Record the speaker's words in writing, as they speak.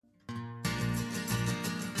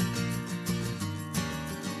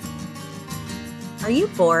Are you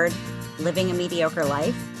bored living a mediocre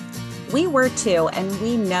life? We were too, and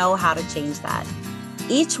we know how to change that.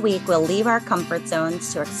 Each week, we'll leave our comfort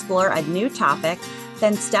zones to explore a new topic,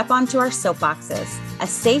 then step onto our soapboxes, a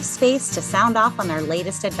safe space to sound off on our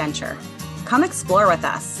latest adventure. Come explore with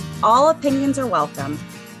us. All opinions are welcome.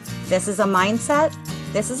 This is a mindset.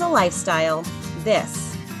 This is a lifestyle.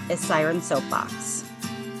 This is Siren Soapbox.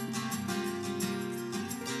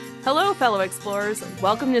 Hello, fellow explorers.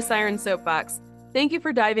 Welcome to Siren Soapbox. Thank you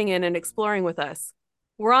for diving in and exploring with us.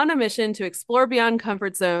 We're on a mission to explore beyond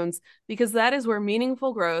comfort zones because that is where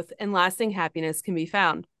meaningful growth and lasting happiness can be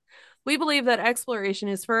found. We believe that exploration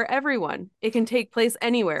is for everyone. It can take place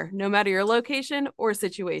anywhere, no matter your location or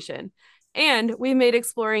situation. And we made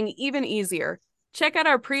exploring even easier. Check out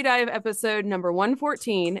our pre-dive episode number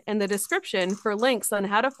 114 and the description for links on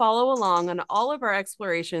how to follow along on all of our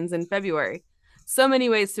explorations in February. So many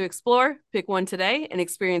ways to explore. Pick one today and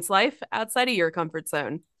experience life outside of your comfort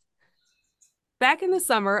zone. Back in the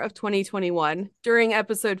summer of 2021, during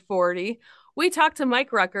episode 40, we talked to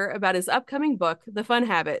Mike Rucker about his upcoming book, The Fun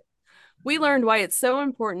Habit. We learned why it's so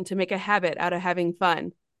important to make a habit out of having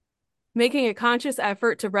fun. Making a conscious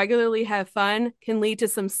effort to regularly have fun can lead to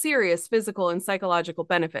some serious physical and psychological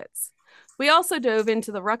benefits. We also dove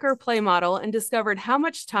into the Rucker play model and discovered how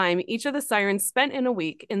much time each of the sirens spent in a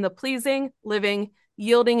week in the pleasing, living,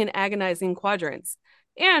 yielding, and agonizing quadrants,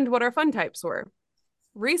 and what our fun types were.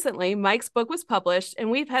 Recently, Mike's book was published, and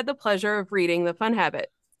we've had the pleasure of reading The Fun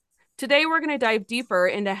Habit. Today, we're going to dive deeper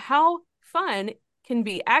into how fun can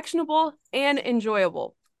be actionable and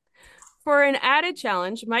enjoyable. For an added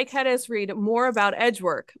challenge, Mike had us read more about edge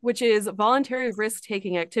work, which is voluntary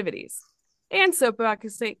risk-taking activities, and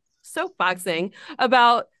soapboxing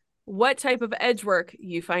about what type of edge work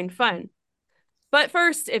you find fun. But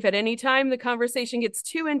first, if at any time the conversation gets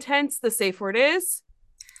too intense, the safe word is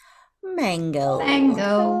Mango.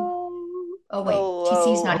 Mango. Oh, wait.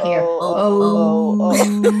 TC's not here.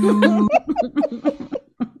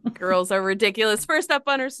 Girls are ridiculous. First up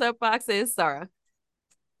on her soapbox is Sarah.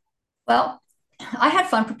 Well, I had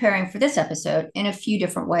fun preparing for this episode in a few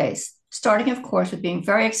different ways, starting, of course, with being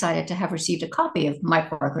very excited to have received a copy of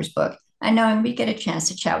Mike Rucker's book and knowing we'd get a chance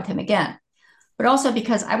to chat with him again, but also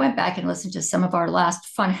because I went back and listened to some of our last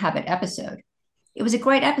Fun Habit episode. It was a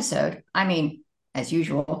great episode, as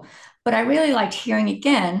usual, but I really liked hearing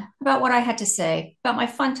again about what I had to say about my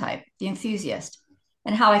fun type, the enthusiast,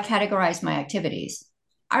 and how I categorize my activities.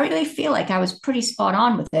 I really feel like I was pretty spot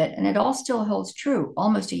on with it, and it all still holds true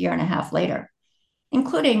almost a year and a half later,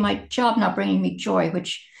 including my job not bringing me joy,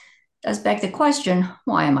 which does beg the question,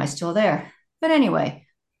 why am I still there? But anyway,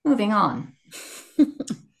 moving on.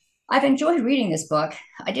 I've enjoyed reading this book.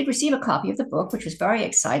 I did receive a copy of the book, which was very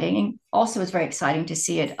exciting. And also, it was very exciting to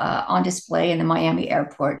see it on display in the Miami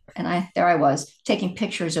airport. And there I was taking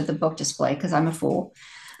pictures of the book display because I'm a fool.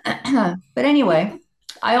 But anyway,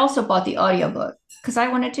 I also bought the audiobook because I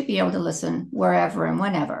wanted to be able to listen wherever and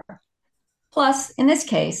whenever. Plus, in this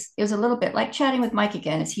case, it was a little bit like chatting with Mike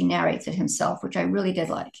again as he narrates it himself, which I really did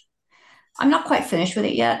like. I'm not quite finished with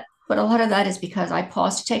it yet, but a lot of that is because I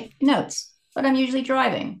paused to take notes. But I'm usually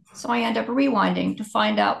driving, so I end up rewinding to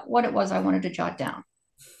find out what it was I wanted to jot down.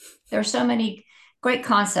 There are so many great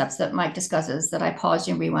concepts that Mike discusses that I paused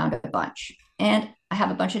and rewound a bunch. And I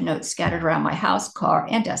have a bunch of notes scattered around my house, car,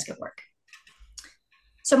 and desk at work.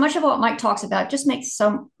 So much of what Mike talks about just makes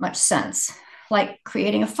so much sense, like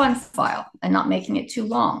creating a fun file and not making it too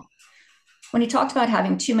long. When he talked about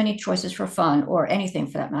having too many choices for fun, or anything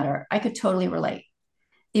for that matter, I could totally relate.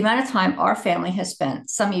 The amount of time our family has spent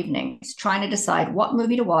some evenings trying to decide what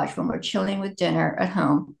movie to watch when we're chilling with dinner at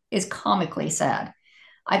home is comically sad.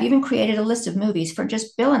 I've even created a list of movies for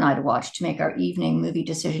just Bill and I to watch to make our evening movie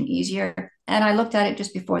decision easier, and I looked at it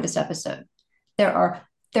just before this episode. There are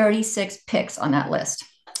 36 picks on that list.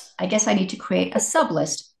 I guess I need to create a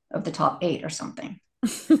sub-list of the top 8 or something.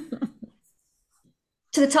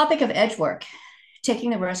 To the topic of edge work, taking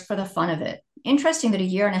the risk for the fun of it. Interesting that a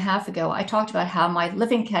year and a half ago, I talked about how my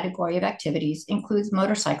living category of activities includes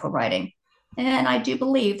motorcycle riding. And I do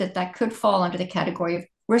believe that that could fall under the category of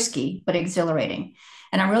risky, but exhilarating.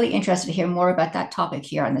 And I'm really interested to hear more about that topic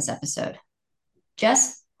here on this episode.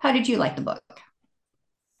 Jess, how did you like the book?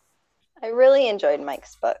 I really enjoyed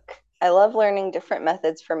Mike's book. I love learning different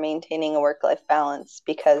methods for maintaining a work-life balance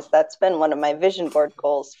because that's been one of my vision board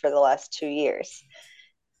goals for the last 2 years,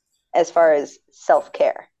 as far as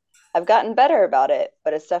self-care. I've gotten better about it,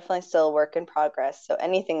 but it's definitely still a work in progress, so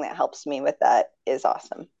anything that helps me with that is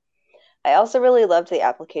awesome. I also really loved the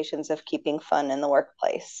applications of keeping fun in the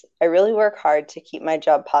workplace. I really work hard to keep my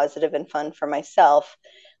job positive and fun for myself,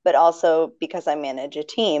 but also because I manage a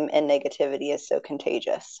team and negativity is so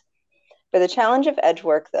contagious. For the challenge of edge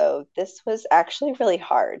work, though, this was actually really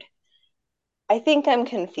hard. I think I'm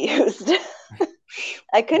confused.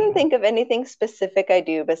 I couldn't think of anything specific I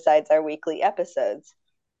do besides our weekly episodes.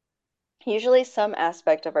 Usually, some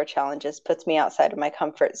aspect of our challenges puts me outside of my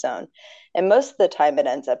comfort zone, and most of the time it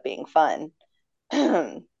ends up being fun.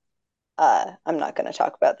 I'm not going to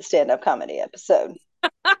talk about the stand up comedy episode.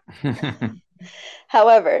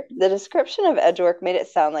 However, the description of edge work made it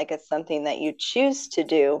sound like it's something that you choose to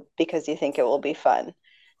do because you think it will be fun.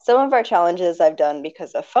 Some of our challenges I've done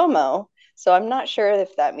because of FOMO, so I'm not sure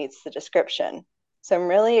if that meets the description. So I'm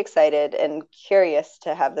really excited and curious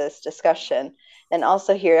to have this discussion and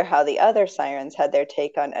also hear how the other sirens had their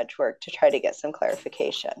take on edge work to try to get some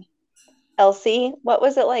clarification. Elsie, what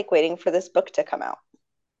was it like waiting for this book to come out?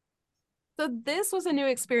 So this was a new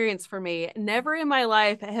experience for me. Never in my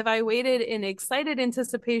life have I waited in excited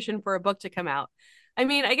anticipation for a book to come out. I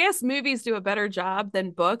mean, I guess movies do a better job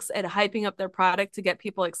than books at hyping up their product to get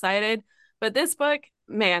people excited. But this book,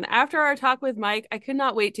 man, after our talk with Mike, I could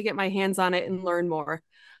not wait to get my hands on it and learn more.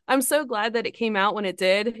 I'm so glad that it came out when it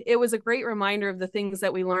did. It was a great reminder of the things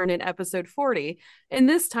that we learned in episode 40. And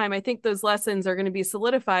this time, I think those lessons are going to be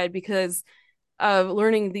solidified because of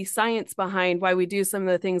learning the science behind why we do some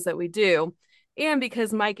of the things that we do. And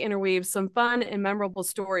because Mike interweaves some fun and memorable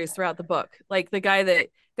stories throughout the book, like the guy that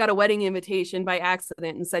got a wedding invitation by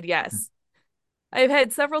accident and said yes. I've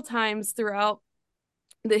had several times throughout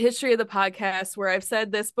the history of the podcast where I've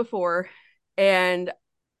said this before, and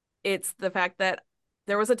it's the fact that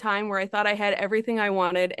there was a time where I thought I had everything I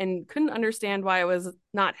wanted and couldn't understand why I was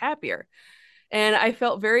not happier. And I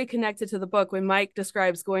felt very connected to the book when Mike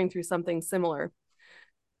describes going through something similar.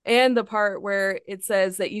 And the part where it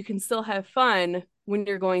says that you can still have fun when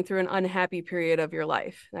you're going through an unhappy period of your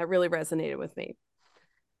life. That really resonated with me.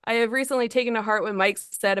 I have recently taken to heart what Mike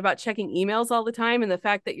said about checking emails all the time and the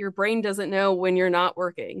fact that your brain doesn't know when you're not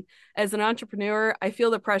working. As an entrepreneur, I feel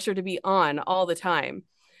the pressure to be on all the time.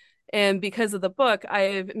 And because of the book,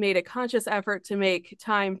 I've made a conscious effort to make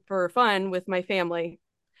time for fun with my family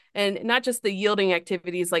and not just the yielding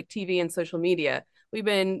activities like TV and social media. We've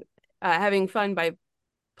been having fun by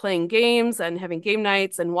playing games and having game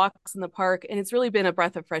nights and walks in the park. And it's really been a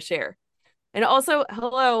breath of fresh air. And also,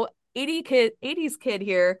 hello, 80s kid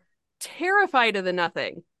here, terrified of the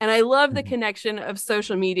nothing. And I love the connection of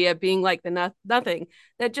social media being like the nothing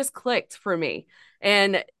that just clicked for me.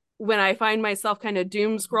 And when I find myself kind of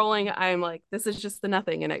doom scrolling, I'm like, this is just the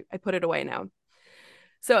nothing. And I put it away now.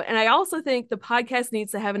 So, and I also think the podcast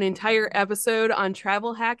needs to have an entire episode on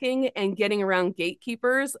travel hacking and getting around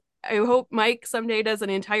gatekeepers. I hope Mike someday does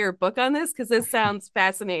an entire book on this because this sounds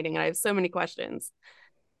fascinating and I have so many questions.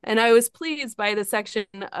 And I was pleased by the section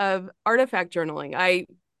of artifact journaling. I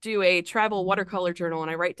do a travel watercolor journal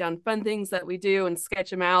and I write down fun things that we do and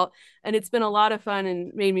sketch them out. And it's been a lot of fun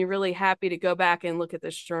and made me really happy to go back and look at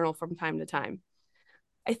this journal from time to time.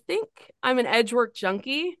 I think I'm an edge work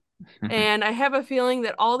junkie. And I have a feeling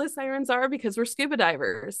that all the sirens are because we're scuba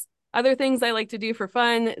divers. Other things I like to do for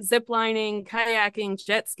fun, zip lining, kayaking,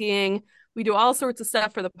 jet skiing. We do all sorts of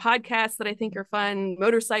stuff for the podcast that I think are fun,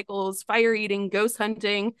 motorcycles, fire eating, ghost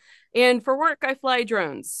hunting. And for work, I fly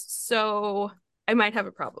drones. So I might have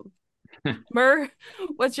a problem. Mur,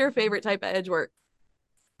 what's your favorite type of edge work?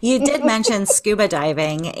 You did mention scuba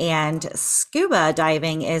diving, and scuba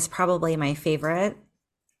diving is probably my favorite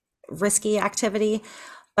risky activity.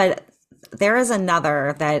 But there is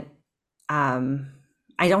another that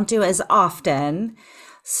I don't do as often,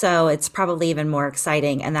 so it's probably even more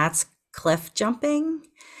exciting, and that's cliff jumping.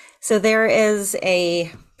 So there is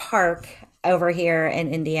a park over here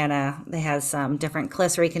in Indiana that has some different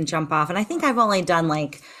cliffs where you can jump off, and I think I've only done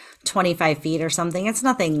like 25 feet or something. It's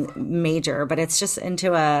nothing major, but it's just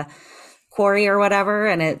into a quarry or whatever,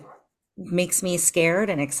 and it makes me scared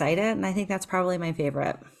and excited, and I think that's probably my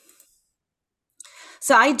favorite.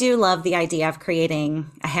 So I do love the idea of creating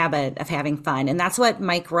a habit of having fun. And that's what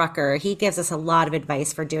Mike Rucker, he gives us a lot of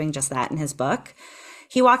advice for doing just that in his book.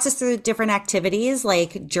 He walks us through different activities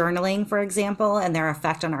like journaling, for example, and their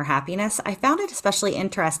effect on our happiness. I found it especially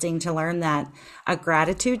interesting to learn that a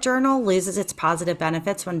gratitude journal loses its positive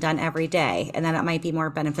benefits when done every day. And then it might be more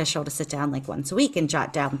beneficial to sit down like once a week and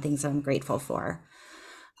jot down things I'm grateful for.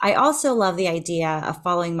 I also love the idea of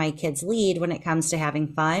following my kids' lead when it comes to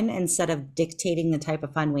having fun instead of dictating the type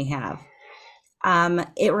of fun we have.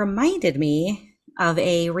 It reminded me of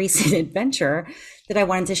a recent adventure that I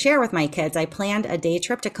wanted to share with my kids. I planned a day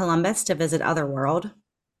trip to Columbus to visit Otherworld.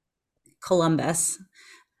 Columbus.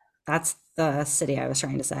 That's the city I was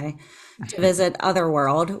trying to say, to visit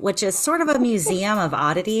Otherworld, which is sort of a museum of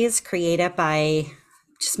oddities created by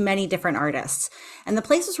just many different artists. And the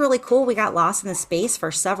place was really cool. We got lost in the space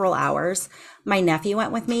for several hours. My nephew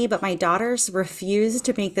went with me, but my daughters refused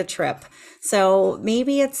to make the trip. So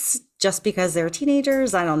maybe it's just because they're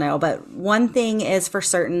teenagers. I don't know. But one thing is for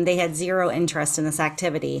certain, they had zero interest in this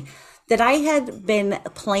activity that I had been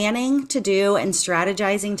planning to do and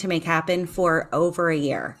strategizing to make happen for over a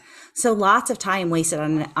year. So lots of time wasted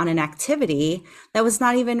on an activity that was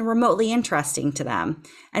not even remotely interesting to them.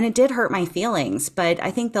 And it did hurt my feelings, but I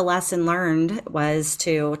think the lesson learned was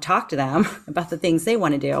to talk to them about the things they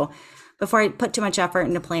want to do before I put too much effort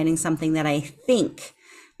into planning something that I think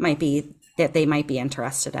that they might be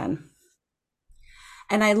interested in.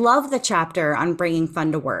 And I love the chapter on bringing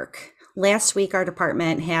fun to work. Last week, our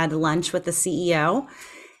department had lunch with the CEO,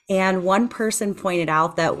 and one person pointed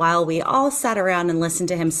out that while we all sat around and listened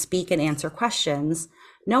to him speak and answer questions,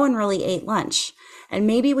 no one really ate lunch. And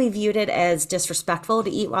maybe we viewed it as disrespectful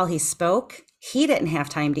to eat while he spoke. He didn't have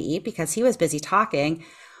time to eat because he was busy talking.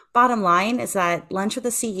 Bottom line is that lunch with the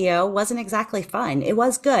CEO wasn't exactly fun. It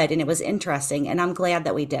was good and it was interesting, and I'm glad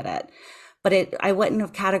that we did it. But I wouldn't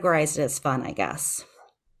have categorized it as fun, I guess.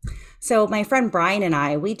 So my friend Brian and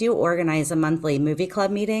I, we do organize a monthly movie club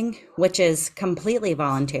meeting, which is completely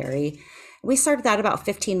voluntary. We started that about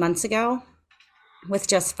 15 months ago with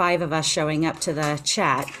just 5 of us showing up to the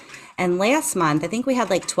chat. And last month, I think we had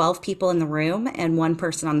like 12 people in the room and 1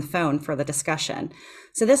 person on the phone for the discussion.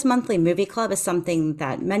 So this monthly movie club is something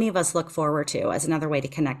that many of us look forward to as another way to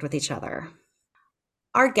connect with each other.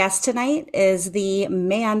 Our guest tonight is the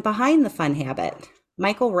man behind the fun habit,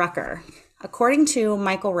 Michael Rucker. According to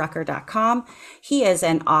michaelrucker.com, he is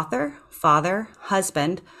an author, father,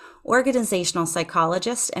 husband, organizational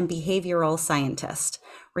psychologist, and behavioral scientist,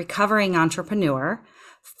 recovering entrepreneur,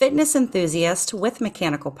 fitness enthusiast with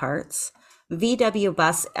mechanical parts, VW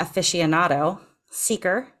bus aficionado,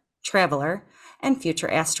 seeker, traveler, and future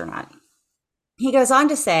astronaut. He goes on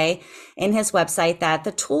to say in his website that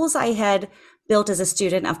the tools I had built as a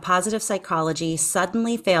student of positive psychology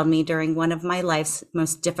suddenly failed me during one of my life's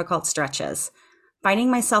most difficult stretches. Finding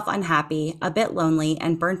myself unhappy, a bit lonely,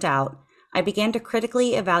 and burnt out, I began to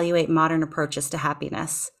critically evaluate modern approaches to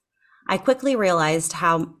happiness. I quickly realized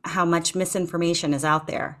how much misinformation is out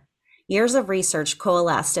there. Years of research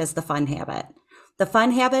coalesced as the fun habit. The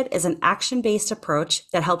fun habit is an action-based approach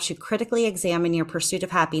that helps you critically examine your pursuit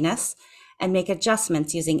of happiness and make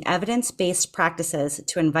adjustments using evidence-based practices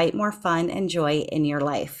to invite more fun and joy in your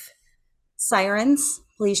life. Sirens,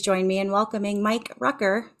 please join me in welcoming Mike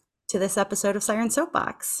Rucker to this episode of Siren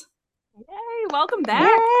Soapbox. Yay, welcome back.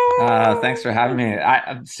 Thanks for having me.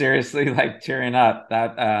 I'm seriously like tearing up.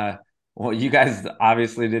 Well, you guys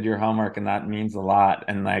obviously did your homework, and that means a lot,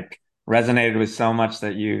 and like resonated with so much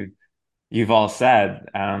that you've all said,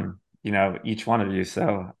 each one of you.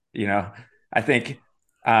 So, I think,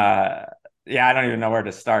 I don't even know where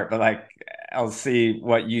to start, but like, I'll see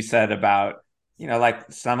what you said about,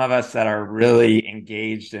 like some of us that are really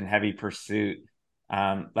engaged in heavy pursuit,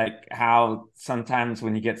 like how sometimes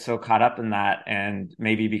when you get so caught up in that and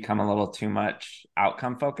maybe become a little too much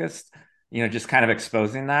outcome focused, just kind of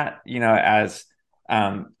exposing that,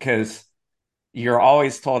 because you're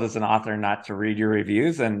always told as an author not to read your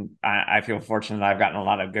reviews. And I feel fortunate I've gotten a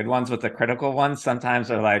lot of good ones, but the critical ones sometimes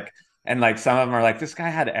are like, and like some of them are like, this guy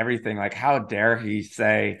had everything. Like, how dare he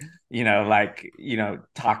say,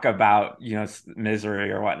 talk about,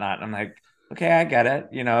 misery or whatnot. I'm like, okay, I get it.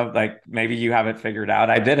 Like maybe you have it figured out.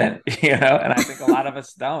 I didn't, and I think a lot of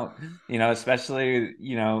us don't, especially,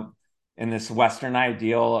 in this Western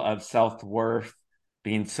ideal of self-worth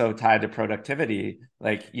being so tied to productivity,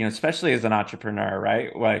 like, especially as an entrepreneur,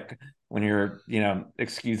 right? Like when you're,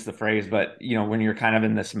 excuse the phrase, but, when you're kind of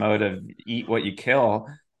in this mode of eat what you kill,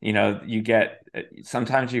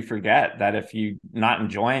 sometimes you forget that if you're not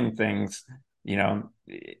enjoying things,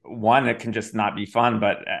 one, it can just not be fun,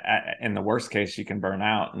 but in the worst case, you can burn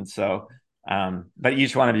out. And so, but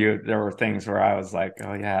each one of you, there were things where I was like,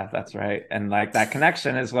 oh yeah, that's right. And like that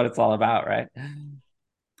connection is what it's all about, right?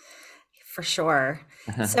 For sure.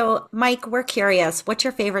 So Mike, we're curious, what's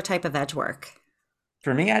your favorite type of edge work?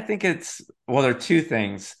 For me, I think there are 2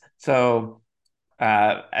 things. So,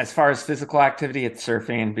 as far as physical activity, it's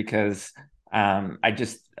surfing because I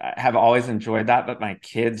have always enjoyed that, but my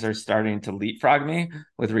kids are starting to leapfrog me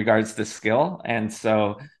with regards to skill. And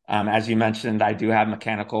so, as you mentioned, I do have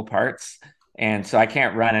mechanical parts, and so I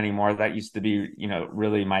can't run anymore. That used to be,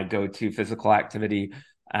 really my go-to physical activity.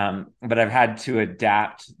 But I've had to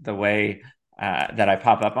adapt the way that I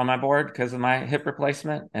pop up on my board because of my hip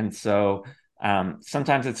replacement. And so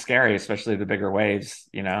sometimes it's scary, especially the bigger waves,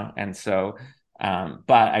 and so but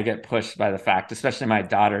I get pushed by the fact, especially my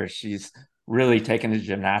daughter, she's really taken to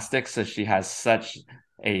gymnastics, so she has such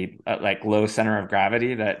a like low center of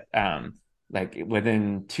gravity that like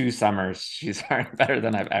within 2 summers she's already better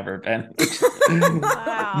than I've ever been, which is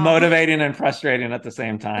Wow. motivating and frustrating at the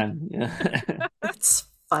same time. That's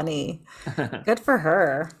funny. Good for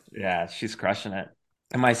her. Yeah, she's crushing it.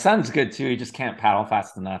 And my son's good too. He just can't paddle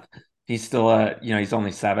fast enough. He's still he's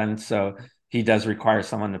only 7, so he does require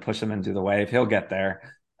someone to push him into the wave. He'll get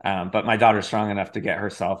there. But my daughter's strong enough to get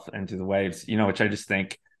herself into the waves, which I just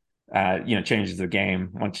think changes the game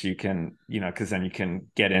once you can, because then you can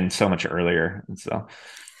get in so much earlier. And so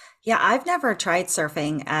Yeah, I've never tried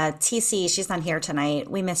surfing. TC, she's not here tonight.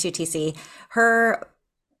 We miss you, TC. Her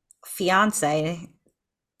fiance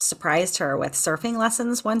surprised her with surfing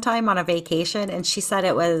lessons one time on a vacation, and she said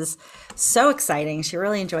it was so exciting. She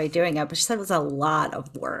really enjoyed doing it, but she said it was a lot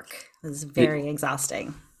of work. It was very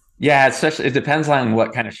exhausting. Yeah, especially it depends on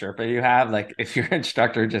what kind of Sherpa you have. Like if your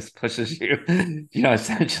instructor just pushes you,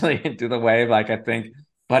 essentially into the wave, like I think.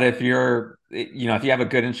 But if if you have a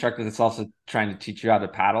good instructor that's also trying to teach you how to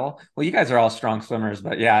paddle, well, you guys are all strong swimmers.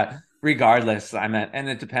 But yeah, regardless, and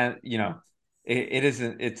it depends.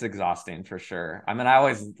 It's exhausting for sure. I mean, I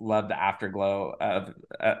always love the afterglow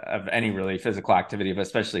of any really physical activity, but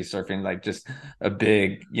especially surfing, like just a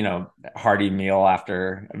big, hearty meal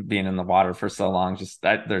after being in the water for so long. Just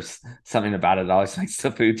that there's something about it that always makes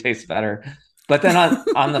the food taste better. But then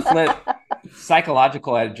on the flip,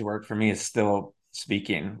 psychological edge work for me is still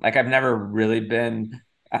speaking. Like I've never really been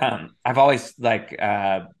I've always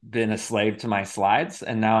been a slave to my slides,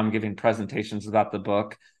 and now I'm giving presentations about the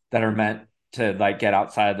book that are meant to like get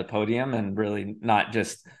outside the podium and really not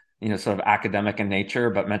just sort of academic in nature,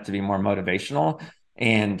 but meant to be more motivational.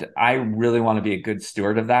 And I really want to be a good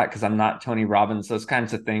steward of that, because I'm not Tony Robbins. Those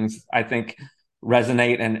kinds of things I think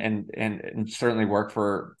resonate and certainly work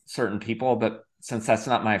for certain people, but since that's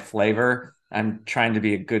not my flavor, I'm trying to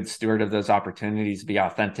be a good steward of those opportunities, be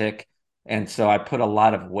authentic. And so I put a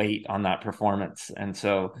lot of weight on that performance. And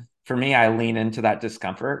so for me, I lean into that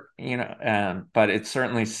discomfort, but it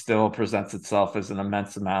certainly still presents itself as an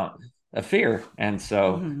immense amount of fear. And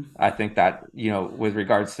so I think that, with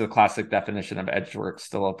regards to the classic definition of edge work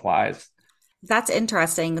still applies. That's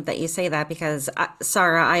interesting that you say that, because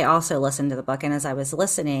Sarah, I also listened to the book, and as I was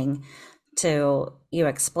listening to you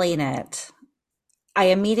explain it, I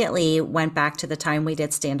immediately went back to the time we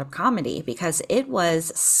did stand-up comedy, because it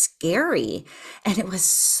was scary and it was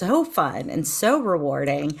so fun and so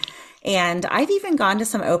rewarding. And I've even gone to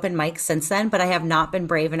some open mics since then, but I have not been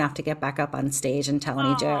brave enough to get back up on stage and tell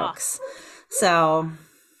any jokes. So,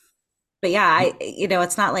 but yeah,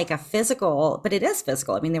 it's not like a physical, but it is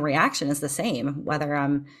physical. I mean, the reaction is the same, whether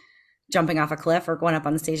I'm jumping off a cliff or going up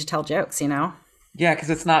on the stage to tell jokes, Yeah, because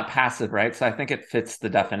it's not passive, right? So I think it fits the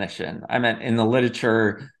definition. I mean, in the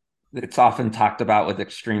literature, it's often talked about with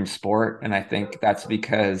extreme sport. And I think that's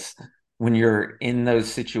because when you're in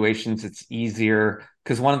those situations, it's easier,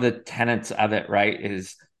 because one of the tenets of it, right,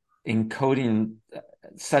 is encoding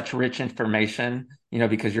such rich information,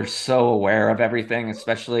 because you're so aware of everything,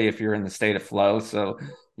 especially if you're in the state of flow. So,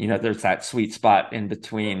 there's that sweet spot in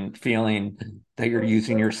between feeling that you're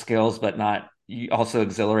using your skills, but not also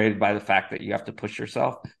exhilarated by the fact that you have to push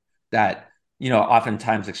yourself. That,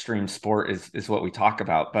 oftentimes extreme sport is what we talk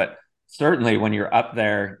about. But certainly when you're up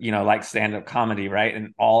there, like stand-up comedy, right,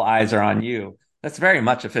 and all eyes are on you, that's very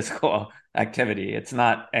much a physical activity. It's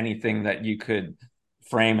not anything that you could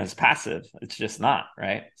frame as passive. It's just not,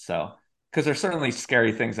 right? So, because there's certainly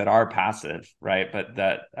scary things that are passive, right? But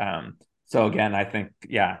that, so again, I think,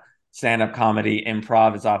 yeah, stand-up comedy,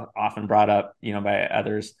 improv is often brought up, by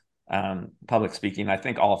others. Public speaking, I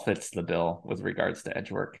think all fits the bill with regards to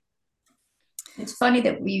edge work. It's funny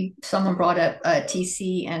that someone brought up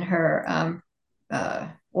TC and her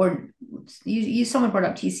someone brought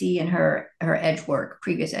up TC and her edge work,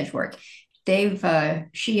 previous edge work.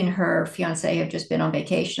 She and her fiance have just been on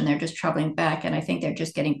vacation. They're just traveling back, and I think they're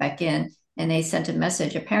just getting back in. And they sent a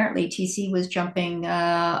message. Apparently, TC was jumping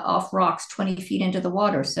off rocks 20 feet into the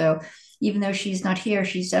water. So even though she's not here,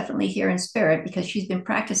 she's definitely here in spirit, because she's been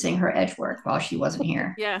practicing her edge work while she wasn't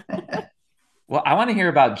here. Yeah. Well, I want to hear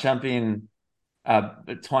about jumping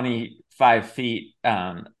 25 feet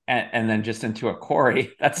and then just into a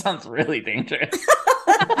quarry. That sounds really dangerous.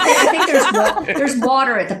 I think there's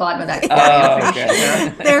water at the bottom of that quarry. Oh,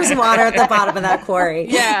 okay. There's water at the bottom of that quarry.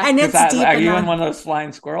 Yeah. And it's deep Are you enough. in one of those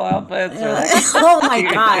flying squirrel outfits? Or like... Oh my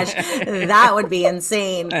gosh, that would be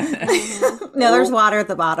insane. No, there's water at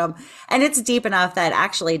the bottom. And it's deep enough that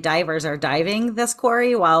actually divers are diving this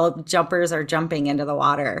quarry while jumpers are jumping into the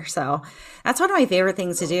water. So that's one of my favorite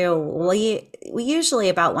things to do. We usually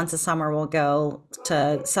about once a summer we'll go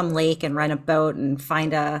to some lake and rent a boat and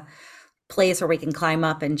find a place where we can climb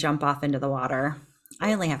up and jump off into the water.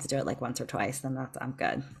 I only have to do it like once or twice, then I'm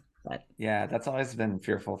good. But yeah, that's always been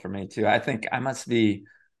fearful for me too. I think I must be,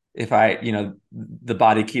 if I, the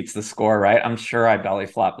body keeps the score, right? I'm sure I belly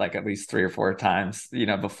flopped like at least 3 or 4 times,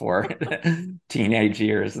 before teenage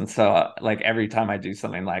years. And so like every time I do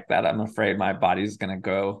something like that, I'm afraid my body's going to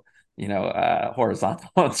go,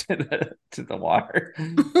 horizontal to the water.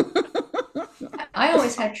 I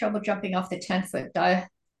always had trouble jumping off the 10-foot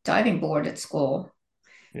diving board at school.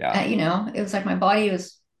 Yeah. It was like my body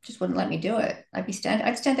just wouldn't let me do it. I'd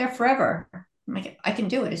stand there forever. I'm like, I can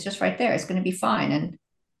do it. It's just right there. It's going to be fine. And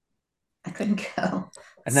I couldn't go.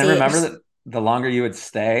 And then remember that the longer you would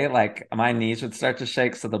stay, like my knees would start to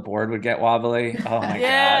shake, so the board would get wobbly. Oh my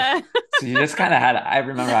gosh. So you just kind of I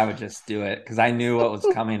remember I would just do it because I knew what was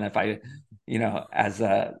coming. If I, as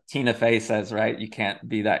Tina Fey says, right, you can't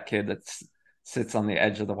be that kid that sits on the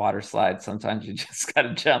edge of the water slide. Sometimes you just got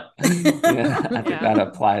to jump. I think that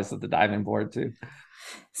applies to the diving board too.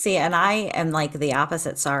 See, and I am like the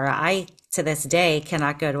opposite, Sarah. I, to this day,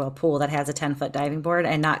 cannot go to a pool that has a 10-foot diving board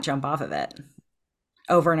and not jump off of it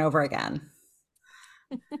over and over again.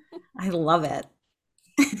 I love it.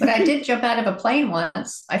 But I did jump out of a plane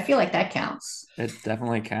once. I feel like that counts. It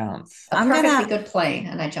definitely counts. A perfectly good plane,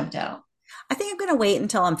 and I jumped out. I think I'm going to wait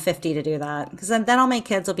until I'm 50 to do that, because then all my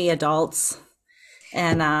kids will be adults.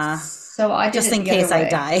 And so I just in case I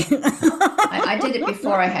die. I did it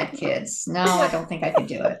before I had kids. Now I don't think I could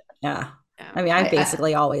do it. Yeah. I mean, I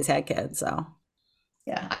basically always had kids, so.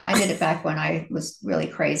 Yeah, I did it back when I was really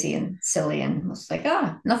crazy and silly and was like,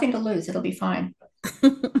 nothing to lose. It'll be fine.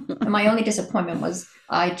 And my only disappointment was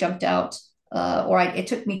I jumped out, it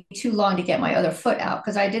took me too long to get my other foot out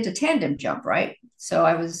because I did a tandem jump, right? So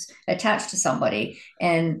I was attached to somebody,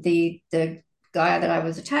 and the guy that I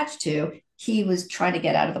was attached to, he was trying to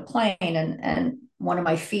get out of the plane, and one of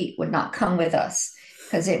my feet would not come with us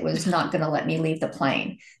because it was not going to let me leave the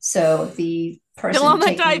plane. So the person still on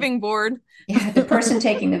the diving board. Yeah, the person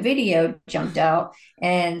taking the video jumped out.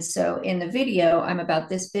 And so in the video, I'm about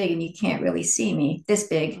this big, and you can't really see me. This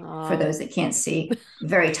big, for those that can't see,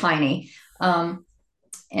 very tiny.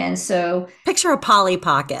 And so picture a Polly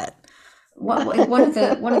Pocket. One of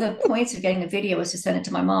the points of getting the video was to send it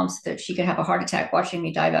to my mom so that she could have a heart attack watching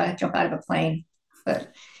me jump out of a plane.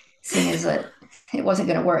 But seeing as that it wasn't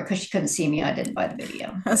going to work because she couldn't see me, I didn't buy the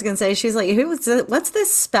video. I was going to say, she's like, what's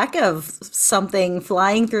this speck of something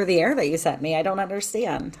flying through the air that you sent me? I don't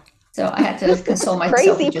understand. So I had to console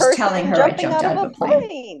myself with just telling her I jumped out of a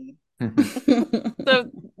plane. So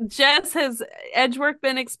Jess, has edge work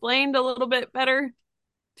been explained a little bit better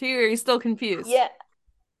to you, or are you still confused? Yeah.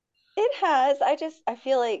 It has. I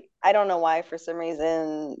feel like, I don't know why, for some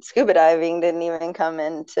reason, scuba diving didn't even come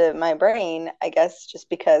into my brain. I guess just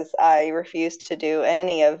because I refused to do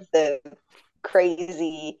any of the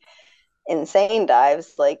crazy, insane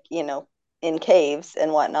dives, like, in caves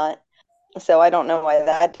and whatnot. So I don't know why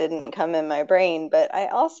that didn't come in my brain. But I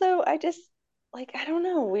don't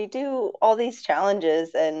know. We do all these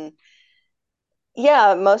challenges, and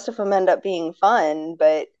yeah, most of them end up being fun,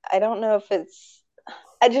 but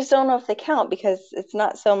I just don't know if they count because it's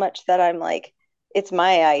not so much that I'm like, it's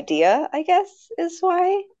my idea, I guess, is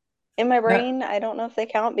why in my brain. I don't know if they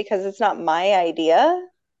count because it's not my idea.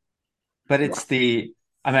 But it's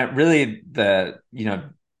really the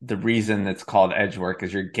reason it's called edge work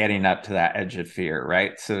is you're getting up to that edge of fear,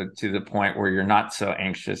 right? So to the point where you're not so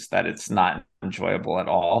anxious that it's not enjoyable at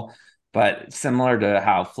all. But similar to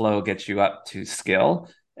how flow gets you up to skill,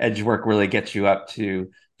 edge work really gets you up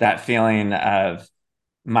to that feeling of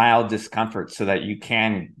mild discomfort so that you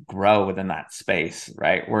can grow within that space,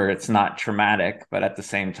 right? Where it's not traumatic, but at the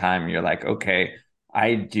same time, you're like, okay,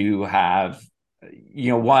 I do have,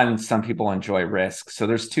 some people enjoy risk. So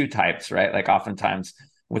there's 2 types, right? Like oftentimes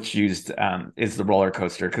what's used is the roller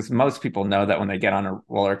coaster, because most people know that when they get on a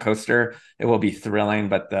roller coaster, it will be thrilling,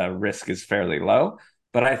 but the risk is fairly low.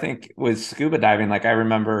 But I think with scuba diving, like I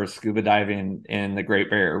remember scuba diving in the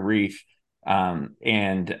Great Barrier Reef, what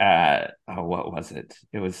was it?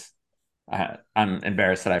 It was, I'm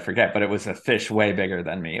embarrassed that I forget, but it was a fish way bigger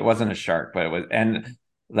than me. It wasn't a shark, but it was, and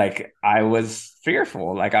like I was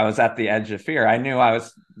fearful, like I was at the edge of fear. I knew I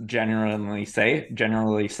was generally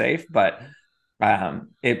safe, but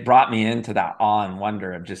it brought me into that awe and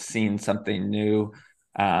wonder of just seeing something new,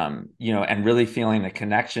 and really feeling a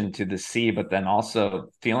connection to the sea, but then also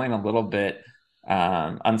feeling a little bit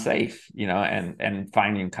unsafe, and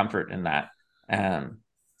finding comfort in that.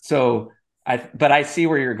 So but I see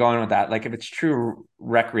where you're going with that. Like if it's true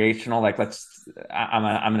recreational, like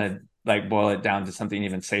I'm gonna like boil it down to something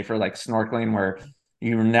even safer, like snorkeling, where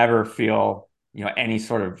you never feel any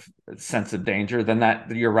sort of sense of danger, then that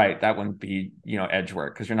you're right, that wouldn't be edge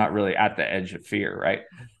work, because you're not really at the edge of fear, right?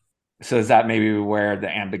 So is that maybe where the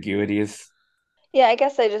ambiguity is? Yeah, I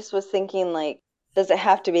guess I just was thinking like, does it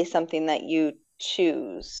have to be something that you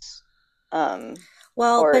choose?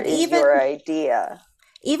 Well, Or but is your idea?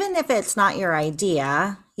 even if it's not your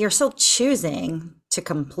idea, you're still choosing to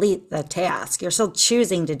complete the task. You're still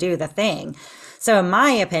choosing to do the thing. So, in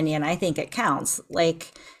my opinion, I think it counts.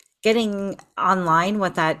 Like getting online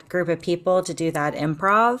with that group of people to do that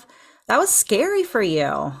improv, that was scary for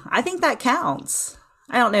you. I think that counts.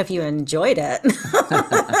 I don't know if you enjoyed it,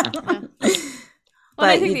 Well,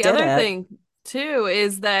 and I but think you the did other it. thing too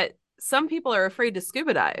is that some people are afraid to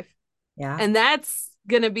scuba dive, Yeah. and that's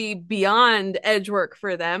going to be beyond edge work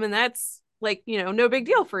for them, and that's like, no big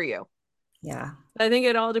deal for you. Yeah. I think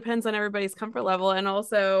it all depends on everybody's comfort level, and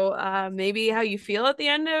also maybe how you feel at the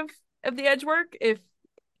end of the edge work. If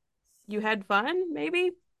you had fun,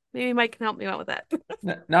 maybe Mike can help me out with that.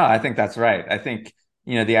 No, I think that's right. I think,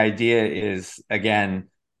 the idea is, again,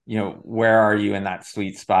 where are you in that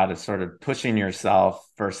sweet spot of sort of pushing yourself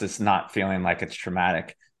versus not feeling like it's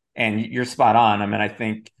traumatic? And you're spot on. I mean, I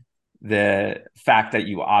think the fact that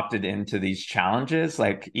you opted into these challenges,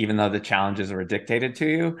 like even though the challenges were dictated to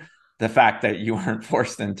you, the fact that you weren't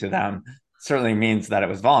forced into them certainly means that it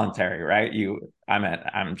was voluntary, right?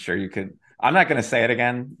 I'm sure you could. I'm not going to say it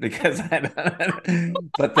again because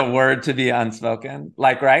but the word to be unspoken,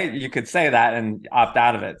 like, right? You could say that and opt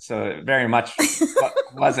out of it. So it very much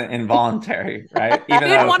wasn't involuntary, right? I Even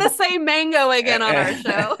didn't though want to say mango again on our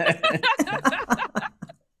show.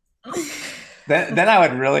 then I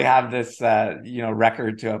would really have this,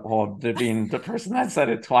 record to uphold, to being the person that said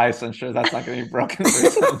it twice. I'm sure that's not going to be broken for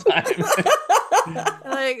some time.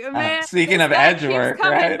 Like, man, Speaking this of guy edge keeps work,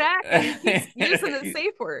 coming right? back and he keeps using the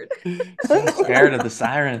safe word. So scared of the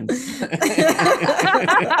sirens.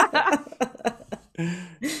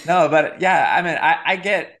 No, but yeah, I mean, I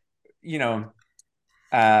get,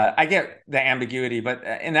 I get the ambiguity, but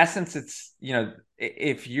in essence, it's,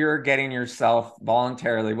 if you're getting yourself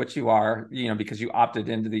voluntarily, which you are, because you opted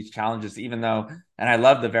into these challenges, even though, and I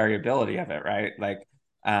love the variability of it, right? Like,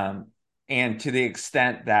 and to the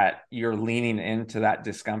extent that you're leaning into that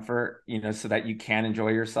discomfort, so that you can enjoy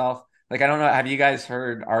yourself. Like, I don't know, have you guys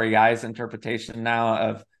heard REI's interpretation now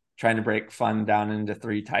of trying to break fun down into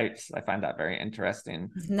 3 types? I find that very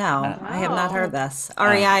interesting. No, I have not heard Wow. this.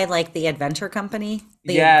 REI, like the adventure company,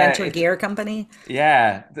 the Yeah, adventure gear company.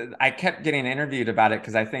 yeah. I kept getting interviewed about it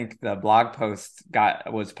because I think the blog post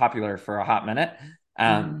was popular for a hot minute.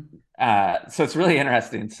 Um, Mm, so it's really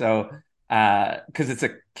interesting. So, because it's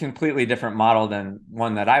a completely different model than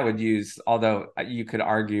one that I would use, although you could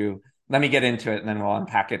argue, let me get into it and then we'll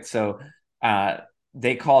unpack it. So, uh,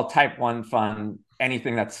 they call type 1 fun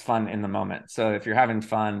anything that's fun in the moment. So if you're having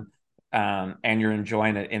fun, and you're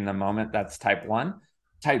enjoying it in the moment, that's type 1.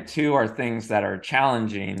 Type 2 are things that are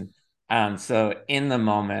challenging. So in the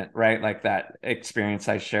moment, right, like that experience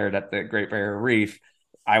I shared at the Great Barrier Reef,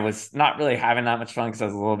 I was not really having that much fun because I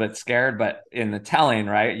was a little bit scared. But in the telling,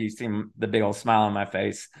 right, you see the big old smile on my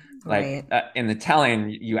face. Like, right. in the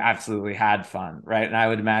telling, you absolutely had fun, right? And I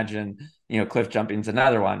would imagine, cliff jumping is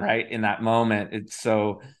another one, right? In that moment, it's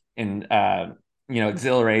so in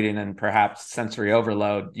exhilarating and perhaps sensory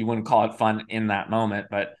overload. You wouldn't call it fun in that moment,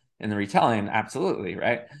 but in the retelling, absolutely,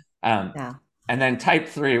 right? Um, Yeah. and then type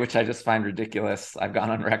 3, which I just find ridiculous, I've gone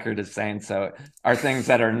on record as saying so, are things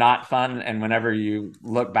that are not fun. And whenever you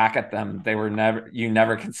look back at them, you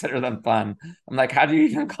never consider them fun. I'm like, how do you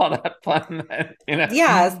even call that fun?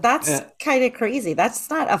 Yeah, that's Yeah. kind of crazy. That's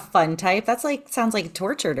not a fun type. That's like sounds like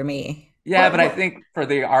torture to me. Yeah, What but I what think for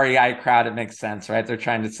the REI crowd, it makes sense, right? They're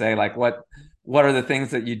trying to say, like, what are the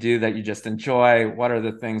things that you do that you just enjoy? What are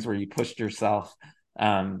the things where you pushed yourself,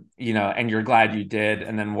 and you're glad you did?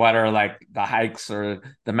 And then what are like the hikes or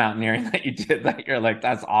the mountaineering that you did that you're like,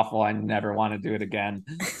 that's awful, I never want to do it again.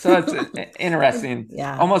 So it's interesting,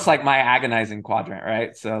 Yeah, almost like my agonizing quadrant,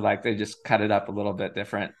 right? So like they just cut it up a little bit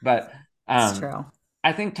different. But it's um, true.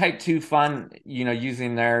 I think type 2 fun,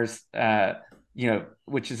 using theirs,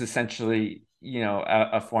 which is essentially,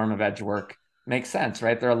 a form of edge work, makes sense,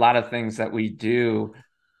 right? There are a lot of things that we do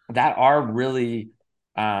that are really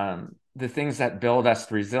the things that build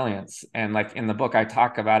us resilience. And like in the book, I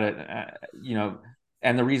talk about it,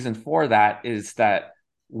 and the reason for that is that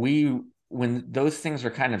when those things are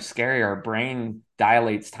kind of scary, our brain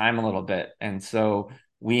dilates time a little bit. And so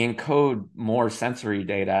we encode more sensory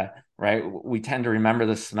data, right? We tend to remember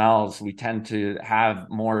the smells. We tend to have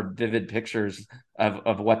more vivid pictures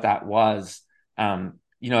of what that was. And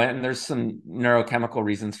there's some neurochemical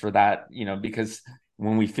reasons for that, because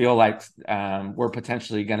when we feel like we're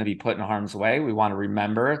potentially going to be put in harm's way, we want to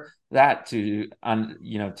remember that to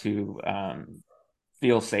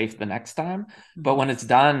feel safe the next time. But when it's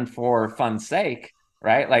done for fun's sake,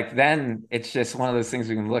 right? Like then it's just one of those things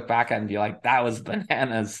we can look back at and be like, that was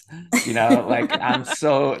bananas, like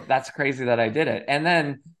that's crazy that I did it. And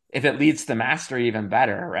then if it leads to mastery, even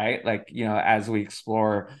better, right? Like, as we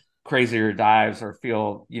explore crazier dives or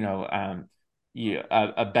feel,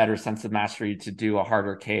 a better sense of mastery to do a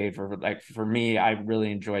harder cave, or like for me, I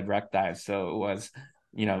really enjoyed wreck dives. So it was,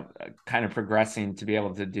 kind of progressing to be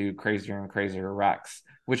able to do crazier and crazier wrecks,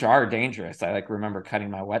 which are dangerous. I remember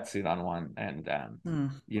cutting my wetsuit on one, and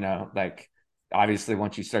obviously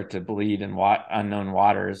once you start to bleed in unknown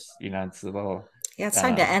waters, it's a little it's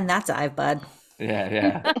time to end that dive, bud.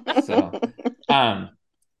 Yeah. So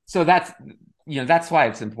that's why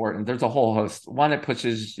it's important. There's a whole host. One, it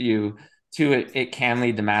pushes you. Two, it can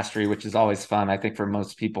lead to mastery, which is always fun. I think for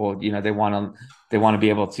most people, they want to be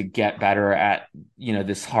able to get better at,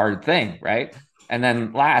 this hard thing, right? And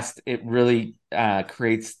then last, it really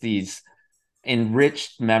creates these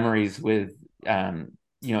enriched memories with,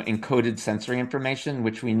 encoded sensory information,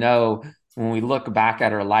 which we know when we look back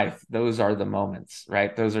at our life, those are the moments,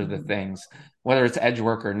 right? Those are the things, whether it's edge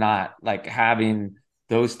work or not, like having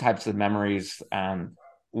those types of memories,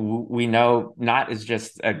 we know not is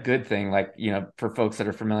just a good thing. Like, for folks that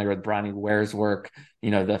are familiar with Bronnie Ware's work,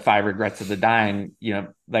 the 5 regrets of the dying,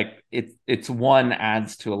 like it's one,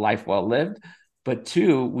 adds to a life well lived, but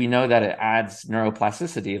two, we know that it adds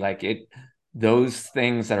neuroplasticity. Like those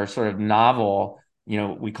things that are sort of novel,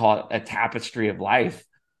 we call it a tapestry of life,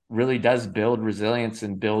 really does build resilience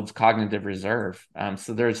and builds cognitive reserve.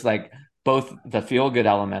 So there's like both the feel good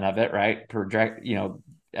element of it, right?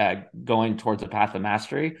 Going towards a path of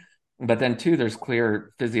mastery, but then two, there's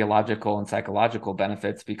clear physiological and psychological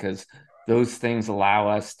benefits, because those things allow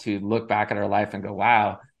us to look back at our life and go,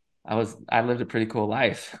 wow, I lived a pretty cool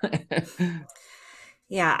life.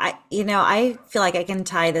 Yeah, I feel like I can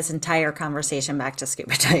tie this entire conversation back to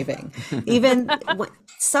scuba diving. Even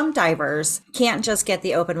some divers can't just get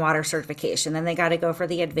the open water certification, then they got to go for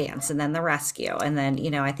the advanced and then the rescue. And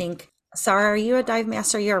then, I think, Sarah, are you a dive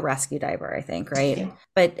master? You're a rescue diver, I think, right? Yeah.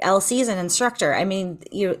 But LC is an instructor. I mean,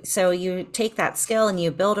 you take that skill and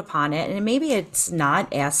you build upon it, and maybe it's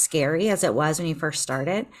not as scary as it was when you first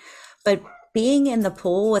started, but being in the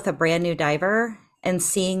pool with a brand new diver and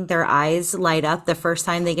seeing their eyes light up the first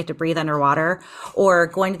time they get to breathe underwater, or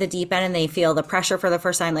going to the deep end and they feel the pressure for the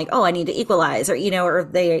first time, like, oh, I need to equalize, or, or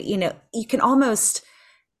they, you can almost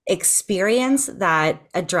experience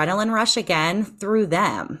that adrenaline rush again through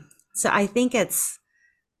them. So I think I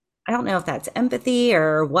don't know if that's empathy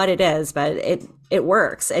or what it is, but it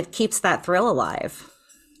works. It keeps that thrill alive.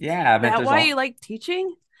 Yeah. Is that why you like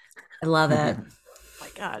teaching? I love it. Oh my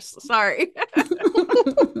gosh, sorry.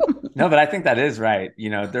 No, but I think that is right.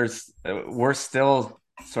 We're still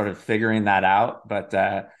sort of figuring that out, but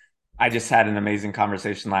I just had an amazing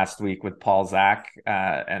conversation last week with Paul Zak.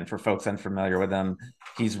 And for folks unfamiliar with him,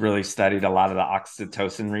 he's really studied a lot of the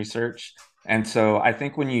oxytocin research. And so I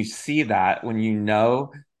think when you see that, when you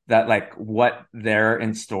know that like what they're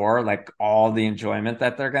in store, like all the enjoyment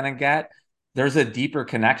that they're going to get, there's a deeper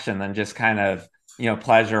connection than just kind of,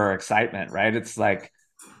 pleasure or excitement, right? It's like,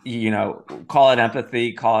 call it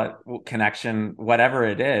empathy, call it connection, whatever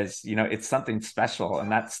it is, it's something special.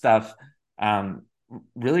 And that stuff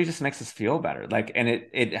really just makes us feel better. Like, and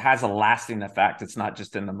it has a lasting effect. It's not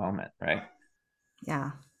just in the moment, right?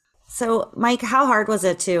 Yeah. So, Mike, how hard was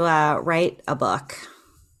it to write a book?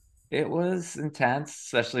 It was intense,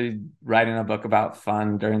 especially writing a book about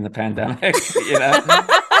fun during the pandemic,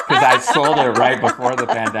 because I sold it right before the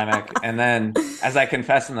pandemic. And then, as I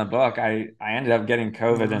confess in the book, I ended up getting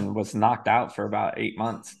COVID and was knocked out for about 8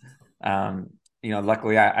 months.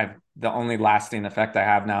 Luckily, I've the only lasting effect I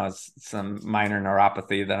have now is some minor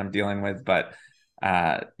neuropathy that I'm dealing with, but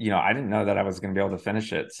I didn't know that I was going to be able to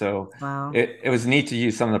finish it. So wow. It was neat to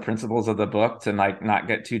use some of the principles of the book to like not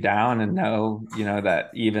get too down and know,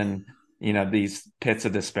 that even, these pits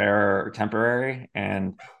of despair are temporary.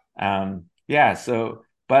 And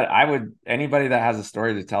but but anybody that has a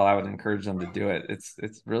story to tell, I would encourage them to do it.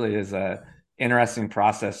 It's really is a interesting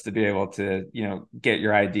process to be able to, get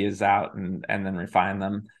your ideas out and then refine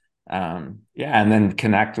them. And then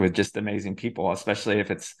connect with just amazing people, especially if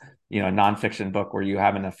it's, a nonfiction book where you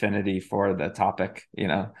have an affinity for the topic.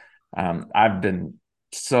 I've been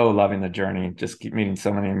so loving the journey, just keep meeting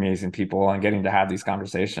so many amazing people and getting to have these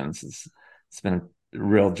conversations. It's been a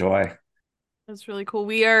real joy. That's really cool.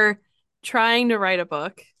 We are trying to write a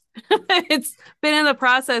book. It's been in the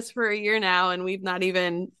process for a year now, and we've not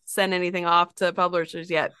even sent anything off to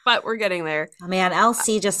publishers yet, but we're getting there. Oh, man,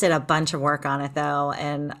 LC just did a bunch of work on it though,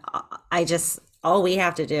 and all we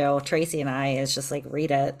have to do, Tracy and I, is just like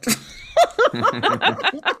read it.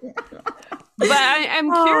 But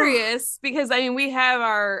I'm curious because we have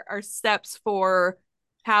our steps for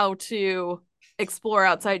how to explore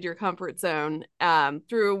outside your comfort zone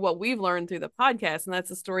through what we've learned through the podcast, and that's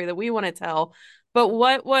the story that we want to tell. But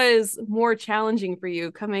what was more challenging for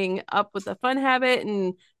you, coming up with the fun habit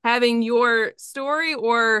and having your story,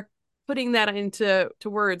 or putting that into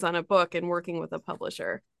words on a book and working with a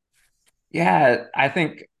publisher? Yeah, I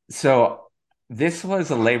think so. This was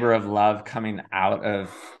a labor of love coming out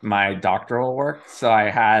of my doctoral work. So I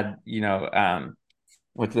had,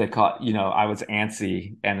 what do they call it? I was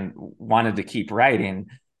antsy and wanted to keep writing.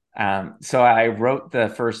 So I wrote the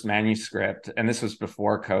first manuscript, and this was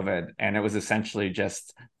before COVID, and it was essentially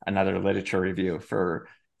just another literature review for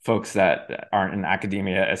folks that aren't in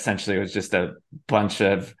academia. Essentially, it was just a bunch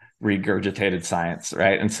of regurgitated science,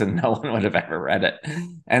 right? And so no one would have ever read it.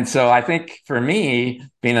 And so I think for me,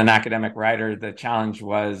 being an academic writer, the challenge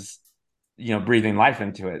was, breathing life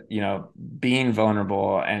into it, being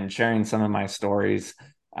vulnerable and sharing some of my stories,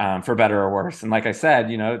 for better or worse. And like I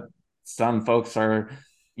said, some folks are,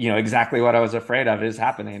 exactly what I was afraid of is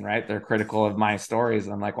happening, right? They're critical of my stories.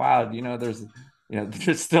 And I'm like, wow, there's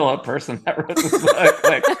still a person that wrote this book.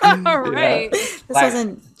 Like, right. This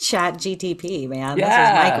wasn't Chat GTP, man. Yeah. This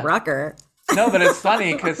was Mike Rucker. No, but it's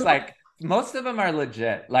funny because like most of them are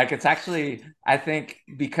legit. Like it's actually, I think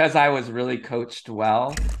because I was really coached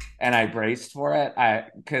well and I braced for it,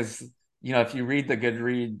 because if you read the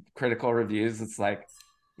Goodreads critical reviews, it's like,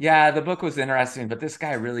 yeah, the book was interesting, but this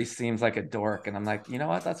guy really seems like a dork. And I'm like, you know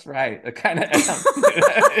what? That's right. It kind of That's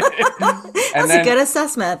a good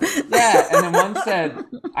assessment. Yeah. And then one said,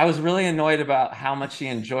 I was really annoyed about how much he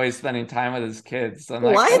enjoys spending time with his kids. So I'm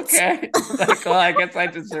like, what? Okay. Like, well, I guess I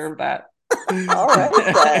deserve that. All right,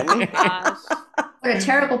 then. Gosh. What a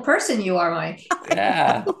terrible person you are, Mike.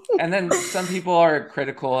 Yeah. And then some people are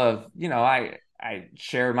critical of, I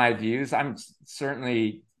share my views. I'm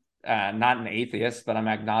certainly not an atheist, but I'm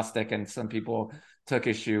agnostic. And some people took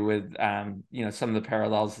issue with, some of the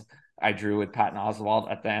parallels I drew with Patton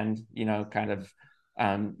Oswalt at the end, kind of,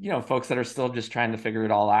 folks that are still just trying to figure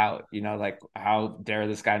it all out, like how dare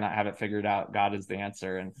this guy not have it figured out? God is the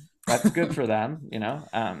answer. And that's good for them.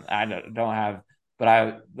 I don't have, but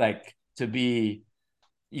I like to be,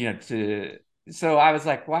 so I was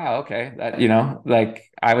like, wow, okay, that, like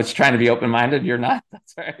I was trying to be open-minded. You're not.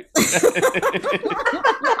 That's right.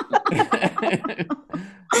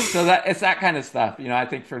 So that it's that kind of stuff. I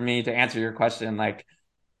think for me to answer your question, like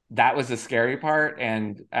that was the scary part.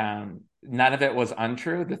 And none of it was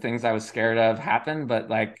untrue. The things I was scared of happened, but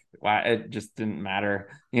like, wow, it just didn't matter,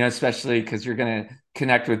 especially because you're going to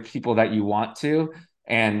connect with people that you want to.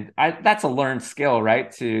 And that's a learned skill,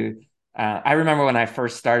 right? I remember when I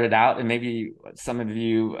first started out, and maybe some of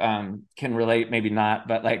you can relate, maybe not,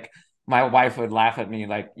 but like my wife would laugh at me,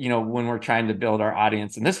 like, when we're trying to build our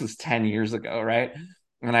audience, and this was 10 years ago, right?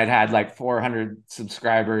 And I'd had like 400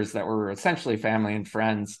 subscribers that were essentially family and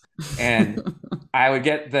friends. And I would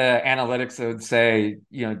get the analytics that would say,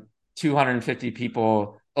 250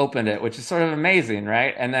 people opened it, which is sort of amazing,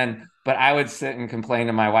 right? And then, but I would sit and complain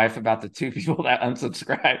to my wife about the 2 people that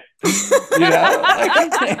unsubscribed.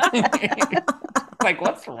 Like,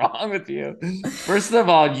 what's wrong with you? First of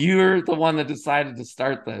all, you're the one that decided to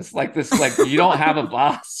start this. Like you don't have a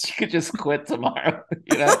boss. You could just quit tomorrow,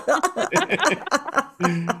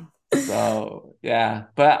 So yeah,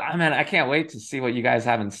 but I can't wait to see what you guys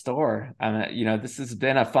have in store. This has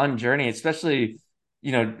been a fun journey, especially,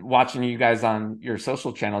 watching you guys on your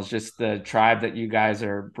social channels, just the tribe that you guys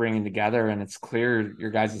are bringing together. And it's clear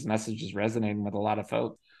your guys' message is resonating with a lot of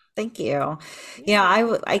folks. Thank you.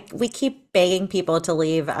 We keep begging people to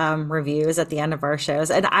leave reviews at the end of our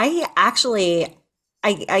shows, and I'm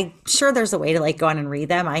sure there's a way to like go on and read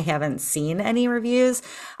them. I haven't seen any reviews.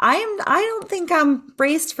 I don't think I'm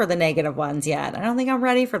braced for the negative ones yet. I don't think I'm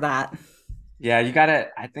ready for that. Yeah,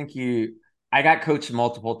 I got coached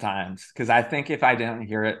multiple times, because I think if I didn't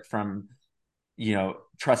hear it from,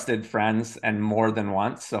 trusted friends and more than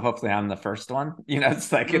once. So hopefully I'm the first one,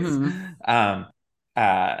 it's like,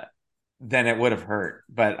 then it would have hurt.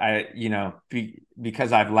 But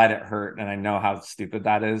because I've let it hurt and I know how stupid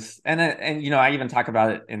that is. And I even talk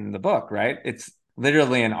about it in the book, right? It's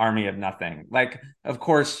literally an army of nothing. Like, of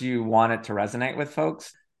course you want it to resonate with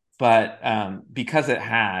folks, but because it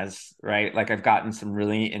has, right? Like I've gotten some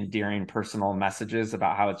really endearing personal messages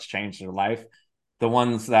about how it's changed their life. The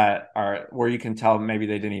ones that are where you can tell maybe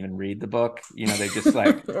they didn't even read the book, they just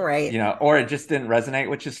like, right. Or it just didn't resonate,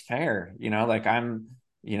 which is fair. Like I'm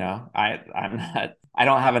not, I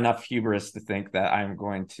don't have enough hubris to think that I'm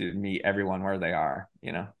going to meet everyone where they are,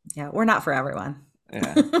 Yeah, we're not for everyone.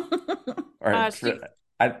 Yeah. Or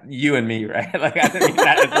you and me, right? Like I think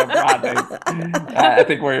that is a broad base. I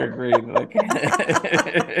think we're agreed.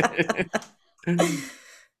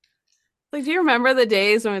 Like, do you remember the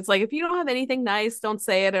days when it's like, if you don't have anything nice, don't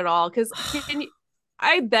say it at all? Because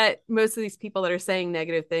I bet most of these people that are saying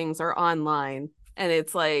negative things are online. And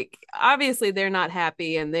it's like, obviously they're not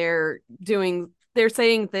happy and they're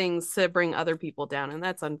saying things to bring other people down. And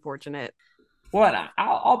that's unfortunate. Well,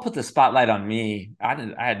 I'll put the spotlight on me.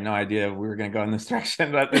 I had no idea we were going to go in this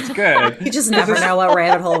direction, but it's good. You just never know what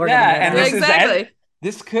rabbit hole we're going to go down. Exactly.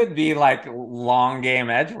 This could be like long game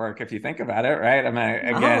edge work if you think about it, right? I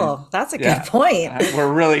mean, again, that's a good point.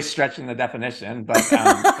 We're really stretching the definition, but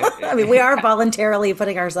I mean, we are voluntarily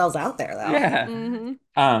putting ourselves out there, though. Yeah.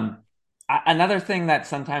 Mm-hmm. Another thing that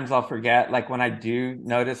sometimes I'll forget, like when I do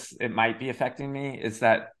notice it might be affecting me, is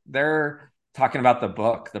that they're talking about the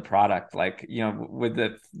book, the product, like, with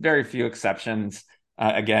the very few exceptions.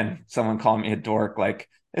 Again, someone called me a dork. Like,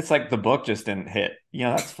 it's like the book just didn't hit,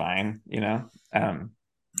 that's fine.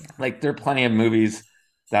 Like there are plenty of movies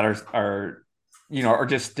that are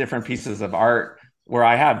just different pieces of art where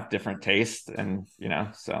I have different tastes and,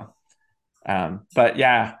 so, but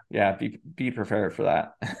be prepared for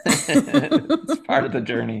that. It's part of the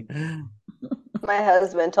journey. My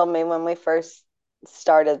husband told me when we first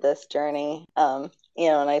started this journey, and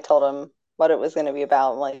I told him what it was going to be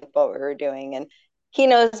about, like what we were doing. And he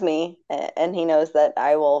knows me and he knows that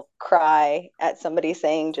I will cry at somebody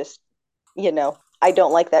saying just, I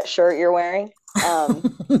don't like that shirt you're wearing,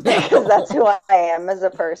 because that's who I am as a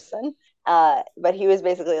person. But he was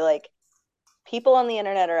basically like, people on the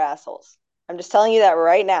internet are assholes. I'm just telling you that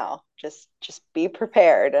right now. Just be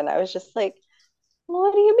prepared. And I was just like, well,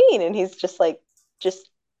 what do you mean? And he's just like,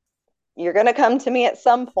 you're going to come to me at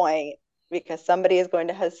some point because somebody is going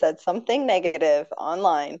to have said something negative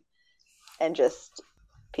online, and just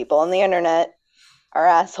people on the internet are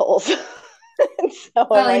assholes. So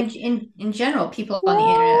in general, people on the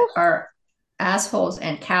internet are assholes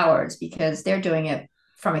and cowards because they're doing it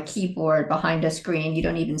from a keyboard behind a screen. You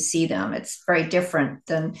don't even see them. It's very different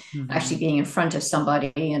than actually being in front of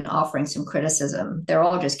somebody and offering some criticism. They're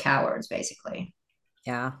all just cowards, basically.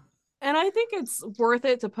 Yeah. And I think it's worth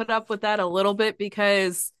it to put up with that a little bit,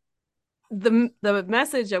 because the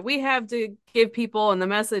message that we have to give people and the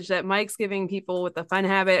message that Mike's giving people with the fun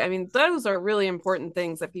habit, I mean, those are really important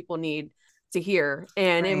things that people need to hear,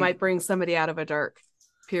 and It might bring somebody out of a dark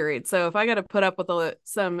period. So if I got to put up with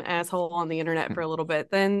some asshole on the internet for a little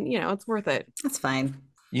bit, then it's worth it. That's fine.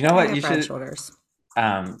 You know what? You should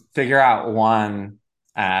figure out one,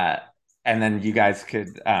 and then you guys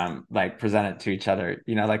could like present it to each other.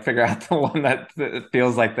 Like figure out the one that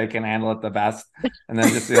feels like they can handle it the best, and then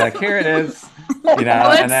just be like, here it is.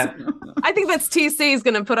 And then I think that's TC is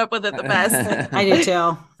going to put up with it the best. I do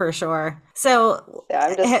too, for sure. So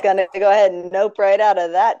I'm just going to go ahead and nope right out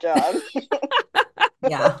of that job.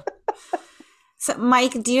 Yeah. So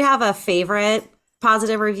Mike, do you have a favorite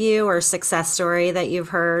positive review or success story that you've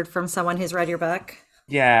heard from someone who's read your book?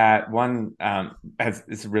 Yeah, one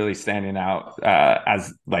is really standing out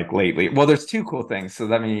as like lately. Well, there's two cool things. So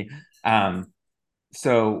let me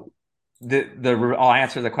so I'll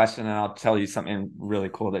answer the question and I'll tell you something really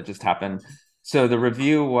cool that just happened. So the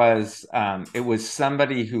review was it was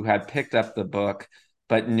somebody who had picked up the book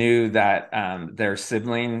but knew that their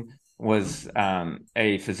sibling was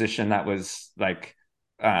a physician that was like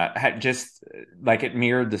had just like it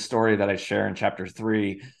mirrored the story that I share in chapter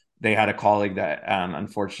 3. They had a colleague that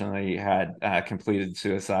unfortunately had completed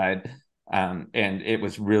suicide, and it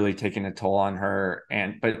was really taking a toll on her.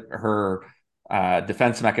 But her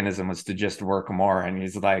defense mechanism was to just work more. And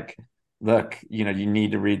he's like, "Look, you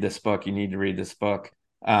need to read this book. You need to read this book."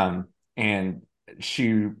 And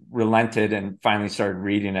she relented and finally started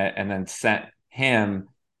reading it, and then sent him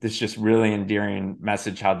this just really endearing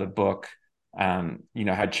message how the book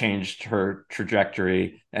had changed her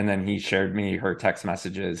trajectory. And then he shared me her text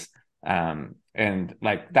messages. And And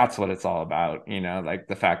like, that's what it's all about, like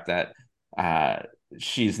the fact that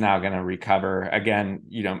she's now going to recover. Again,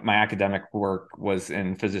 my academic work was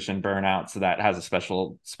in physician burnout, so that has a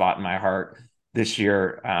special spot in my heart. This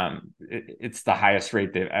year, it's the highest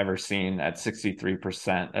rate they've ever seen, at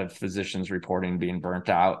 63% of physicians reporting being burnt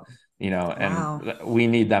out, Wow. and we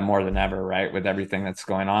need them more than ever, right? With everything that's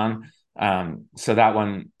going on. So that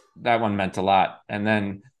one meant a lot. And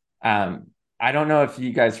then, I don't know if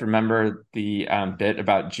you guys remember the bit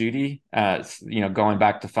about Judy, going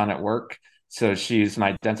back to Fun at Work. So she's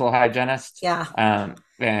my dental hygienist. Yeah.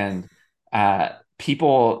 And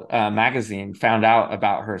People magazine found out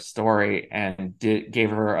about her story and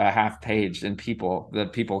gave her a half page in People, the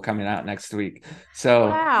People coming out next week. So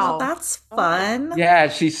Well, that's fun. yeah,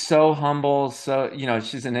 she's so humble. So,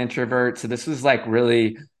 she's an introvert. So this was like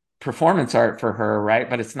really performance art for her, right?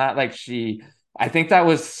 But it's not like I think that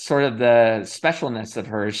was sort of the specialness of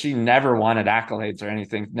her. She never wanted accolades or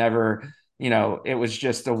anything, never, it was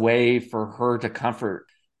just a way for her to comfort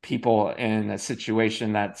people in a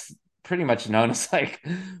situation that's pretty much known as like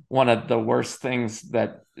one of the worst things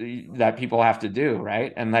that people have to do,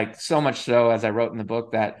 right? And like, so much so, as I wrote in the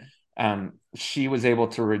book, that she was able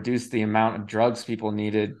to reduce the amount of drugs people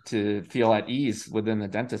needed to feel at ease within the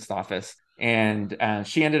dentist office. And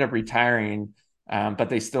she ended up retiring, but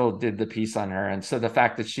they still did the piece on her. And so the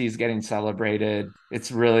fact that she's getting celebrated,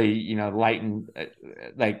 it's really, lightened,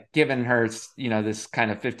 like given her, this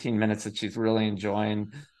kind of 15 minutes that she's really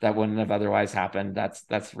enjoying that wouldn't have otherwise happened.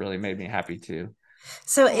 That's really made me happy too.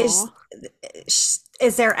 So Aw.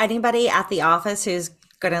 is there anybody at the office who's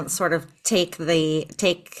going to sort of take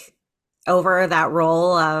over that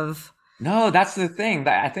role of? No, that's the thing.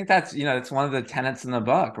 That I think that's, it's one of the tenets in the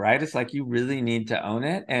book, right? It's like, you really need to own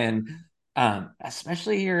it. And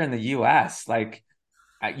especially here in the US, like,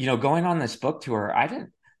 going on this book tour, I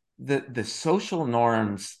didn't, the social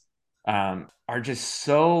norms are just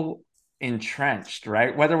so entrenched,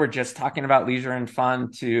 right? Whether we're just talking about leisure and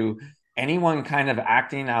fun, to anyone kind of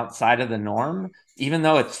acting outside of the norm, even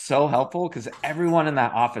though it's so helpful because everyone in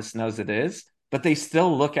that office knows it is, but they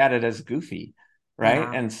still look at it as goofy, right?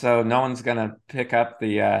 Yeah. And so no one's going to pick up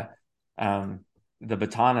the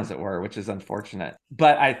baton, as it were, which is unfortunate.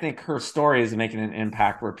 But I think her story is making an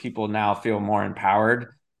impact where people now feel more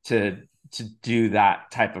empowered to do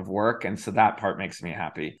that type of work. And so that part makes me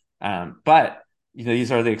happy. But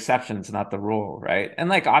these are the exceptions, not the rule, right? And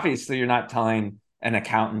like, obviously you're not telling an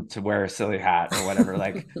accountant to wear a silly hat or whatever.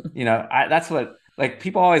 Like, that's what, like,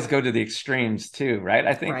 people always go to the extremes too, right?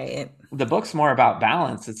 I think Right. the book's more about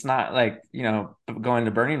balance. It's not like, going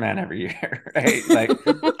to Burning Man every year, right? Like,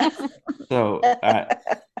 so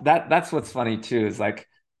that's what's funny too, is like,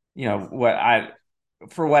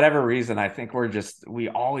 for whatever reason, I think we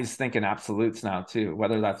always think in absolutes now too,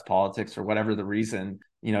 whether that's politics or whatever the reason,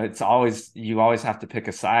 you always have to pick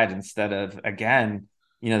a side instead of, again,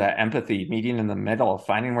 that empathy, meeting in the middle,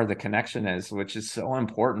 finding where the connection is, which is so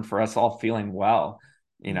important for us all feeling well,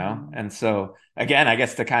 And so again, I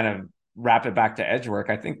guess to kind of wrap it back to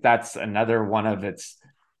Edgework, I think that's another one of its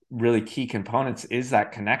really key components, is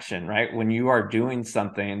that connection, right? When you are doing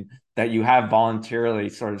something that you have voluntarily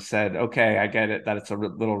sort of said, okay, I get it that it's a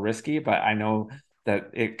little risky, but I know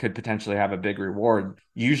that it could potentially have a big reward,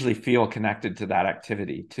 you usually feel connected to that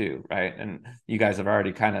activity too, right? And you guys have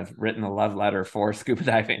already kind of written a love letter for scuba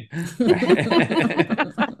diving, right?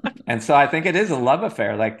 And so I think it is a love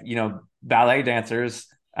affair. Like, ballet dancers,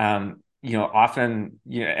 often,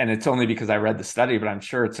 and it's only because I read the study, but I'm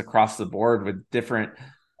sure it's across the board with different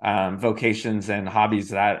vocations and hobbies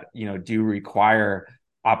that, do require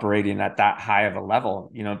operating at that high of a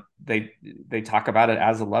level. They talk about it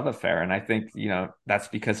as a love affair. And I think, that's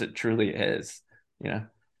because it truly is,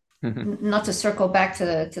 Not to circle back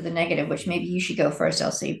to the negative, which maybe you should go first,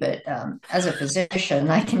 Elsie, but as a physician,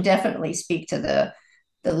 I can definitely speak to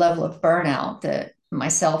the level of burnout that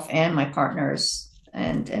myself and my partners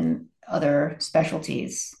and other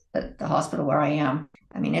specialties at the hospital where I am.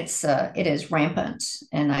 I mean, it is rampant,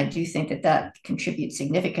 and I do think that contributes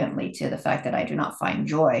significantly to the fact that I do not find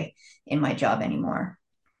joy in my job anymore.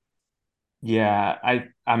 Yeah,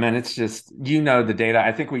 I mean, it's just, the data.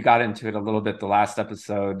 I think we got into it a little bit the last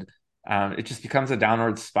episode. It just becomes a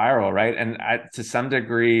downward spiral, right? And to some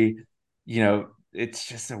degree, it's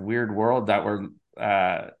just a weird world that we're,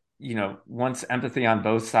 once empathy on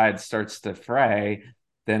both sides starts to fray,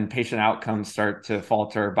 then patient outcomes start to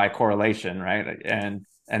falter by correlation, right? And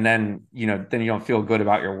then, then you don't feel good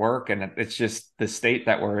about your work, and it's just the state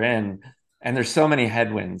that we're in. And there's so many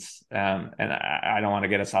headwinds, and I don't want to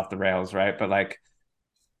get us off the rails, right? But like,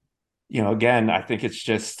 again, I think it's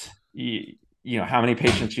just, how many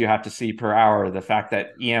patients you have to see per hour, the fact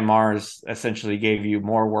that EMRs essentially gave you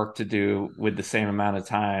more work to do with the same amount of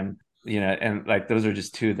time, and like those are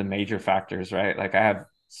just two of the major factors, right? Like I have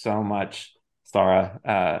so much,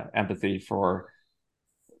 Sarah, empathy for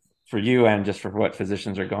you and just for what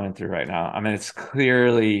physicians are going through right now. I mean, it's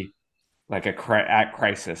clearly like at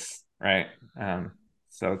crisis, right?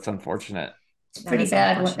 So it's unfortunate. It's pretty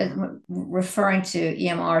bad when referring to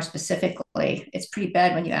EMR specifically. It's pretty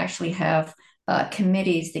bad when you actually have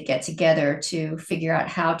committees that get together to figure out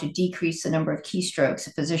how to decrease the number of keystrokes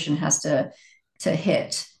a physician has to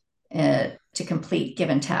hit to complete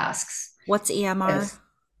given tasks. What's EMR?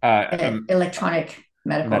 Electronic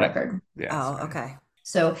medical record. Yeah, oh, okay.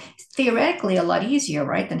 So theoretically, a lot easier,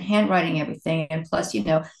 right, than handwriting everything. And plus,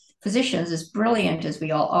 physicians, as brilliant as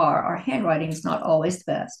we all are, our handwriting is not always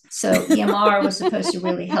the best. So EMR was supposed to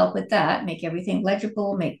really help with that, make everything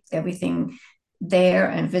legible, make everything there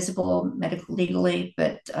and visible medical legally.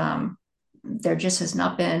 But there just has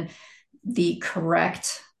not been the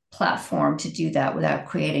correct platform to do that without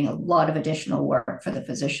creating a lot of additional work for the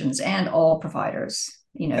physicians and all providers.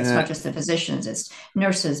 It's not just the physicians, it's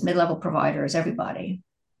nurses, mid-level providers, everybody.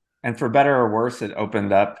 And for better or worse, it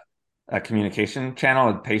opened up a communication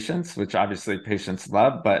channel with patients, which obviously patients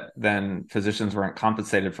love, but then physicians weren't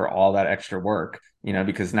compensated for all that extra work,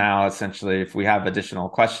 because now essentially if we have additional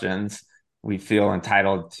questions, we feel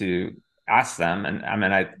entitled to ask them. And I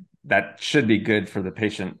mean, that should be good for the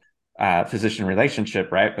patient physician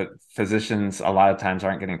relationship, right? But physicians a lot of times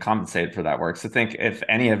aren't getting compensated for that work. So think if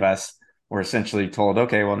any of us were essentially told,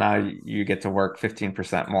 okay, well, now you get to work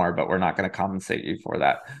 15% more, but we're not going to compensate you for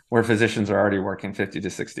that, where physicians are already working 50 to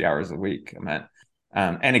 60 hours a week. I mean,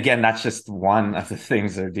 and again, that's just one of the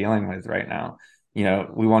things they're dealing with right now.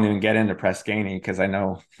 We won't even get into Press Ganey because I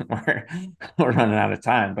know we're running out of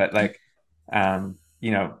time, but like,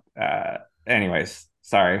 anyways,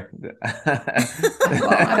 sorry. Well,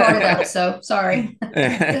 I brought it up, so sorry.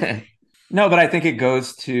 No, but I think it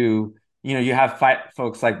goes to, you have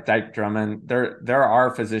folks like Dyke Drummond. There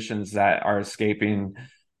are physicians that are escaping,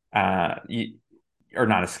 or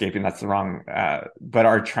not escaping, that's the wrong, but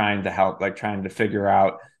are trying to help, like trying to figure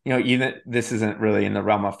out, even this isn't really in the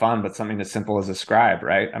realm of fun, but something as simple as a scribe,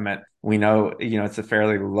 right? I mean, we know, it's a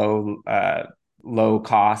fairly low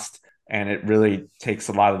cost, and it really takes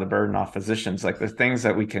a lot of the burden off physicians. Like the things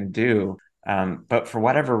that we can do, but for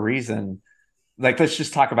whatever reason, like let's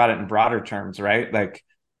just talk about it in broader terms, right? Like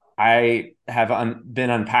I have been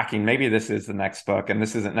unpacking, maybe this is the next book, and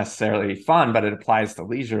this isn't necessarily fun, but it applies to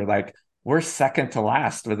leisure. Like we're second to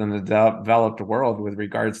last within the developed world with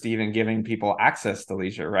regards to even giving people access to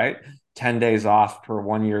leisure, right? 10 days off per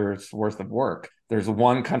 1 year's worth of work. There's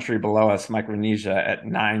one country below us, Micronesia, at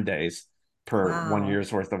 9 days per 1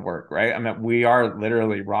 year's worth of work, right? I mean, we are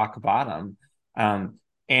literally rock bottom.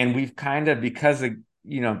 And we've kind of, because of,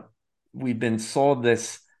 we've been sold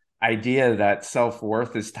this idea that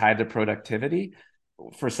self-worth is tied to productivity.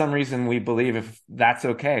 For some reason, we believe if that's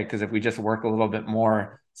okay, because if we just work a little bit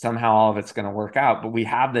more, somehow all of it's going to work out. But we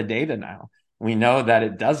have the data now. We know that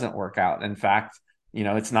it doesn't work out. In fact,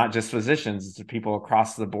 it's not just physicians, it's people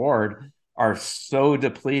across the board are so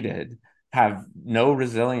depleted, have no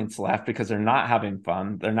resilience left because they're not having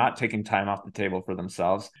fun. They're not taking time off the table for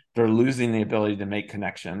themselves. They're losing the ability to make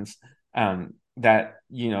connections. That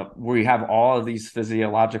we have all of these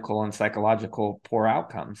physiological and psychological poor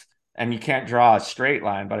outcomes, and you can't draw a straight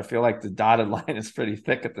line, but I feel like the dotted line is pretty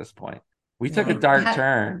thick at this point. We took a dark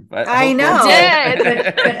turn, but I know.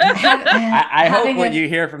 I hope what you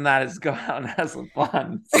hear from that is go out and have some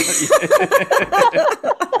fun.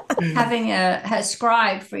 Having a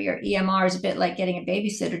scribe for your EMR is a bit like getting a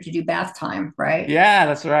babysitter to do bath time, right? Yeah,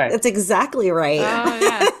 that's right. That's exactly right. Oh,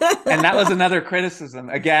 yeah. And that was another criticism.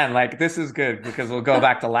 Again, like this is good because we'll go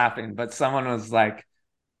back to laughing, but someone was like,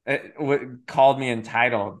 called me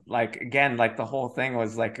entitled. Like, again, like the whole thing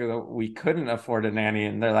was like, we couldn't afford a nanny.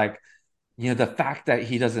 And they're like, the fact that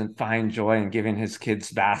he doesn't find joy in giving his kids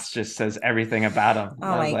baths just says everything about him.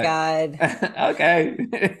 Oh my God. Okay.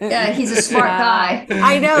 Yeah, he's a smart guy.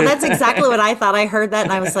 I know. That's exactly what I thought. I heard that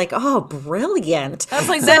and I was like, oh, brilliant. That's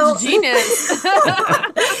like, that's genius.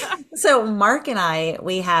 So Mark and I,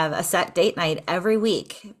 we have a set date night every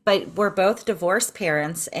week, but we're both divorced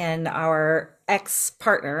parents and our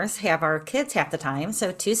ex-partners have our kids half the time.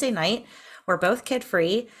 So Tuesday night, we're both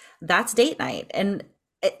kid-free. That's date night. And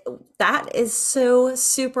that is so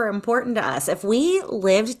super important to us. If we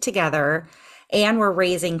lived together and were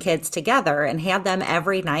raising kids together and had them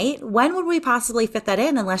every night, when would we possibly fit that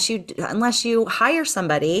in unless you hire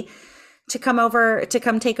somebody to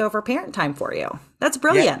come take over parent time for you? That's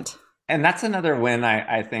brilliant. Yeah. And that's another win.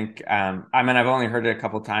 I think, I mean, I've only heard it a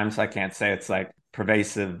couple of times, so I can't say it's like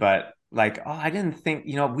pervasive, but like, oh, I didn't think,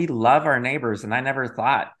 we love our neighbors, and I never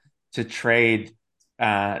thought to trade,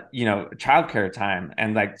 childcare time.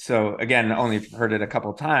 And like, so again, only heard it a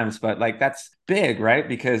couple of times, but like, that's big, right?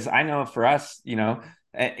 Because I know for us,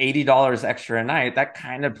 at $80 extra a night, that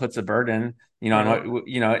kind of puts a burden, and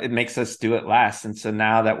it makes us do it less. And so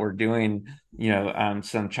now that we're doing,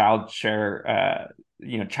 some childcare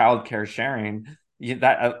sharing,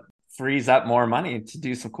 that frees up more money to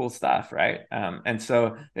do some cool stuff, right? And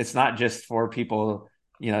so it's not just for people,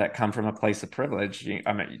 that come from a place of privilege.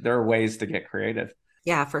 I mean, there are ways to get creative.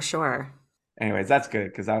 Yeah, for sure. Anyways, that's good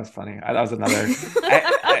because that was funny. That was another.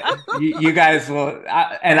 You guys will,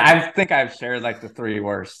 and I think I've shared like the 3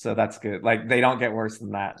 worst, so that's good. Like they don't get worse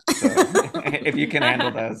than that. So if you can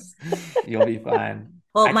handle those, you'll be fine.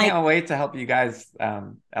 Well, I can't wait to help you guys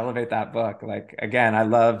elevate that book. Like again, I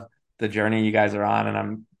love the journey you guys are on, and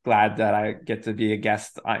I'm glad that I get to be a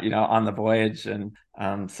guest, on the voyage. And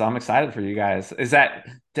so I'm excited for you guys.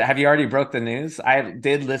 Have you already broke the news? I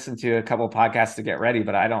did listen to a couple podcasts to get ready,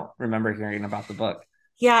 but I don't remember hearing about the book.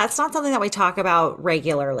 Yeah, it's not something that we talk about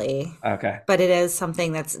regularly. Okay. But it is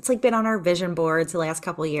something it's like been on our vision boards the last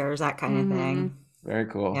couple of years, that kind of thing. Very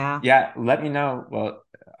cool. Yeah. Yeah. Let me know. Well,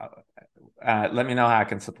 let me know how I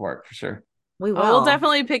can support for sure. We will. We'll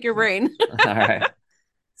definitely pick your brain. All right.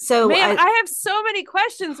 So man, I have so many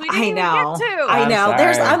questions we didn't even get to. I know.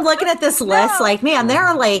 I'm looking at this list like, man, there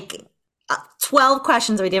are like 12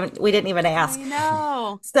 questions we didn't even ask. I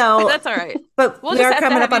know. So that's all right. But we are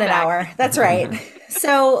coming up on an hour. That's right.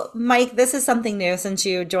 So Mike, this is something new since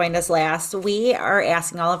you joined us last. We are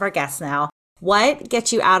asking all of our guests now, what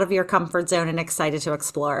gets you out of your comfort zone and excited to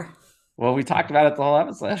explore? Well, we talked about it the whole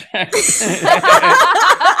episode.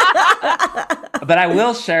 But I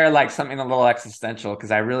will share like something a little existential, because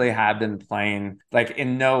I really have been playing, like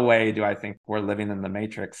in no way do I think we're living in the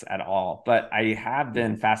Matrix at all, but I have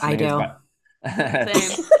been fascinated by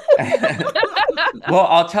Same. Well,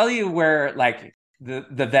 I'll tell you where like the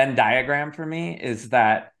Venn diagram for me is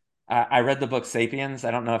that I read the book Sapiens. I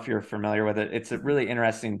don't know if you're familiar with it. It's a really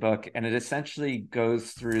interesting book, and it essentially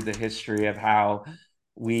goes through the history of how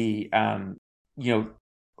we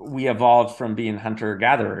we evolved from being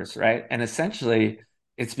hunter-gatherers, right? And essentially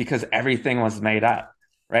it's because everything was made up,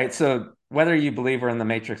 right? So whether you believe we're in the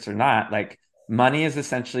Matrix or not, like money is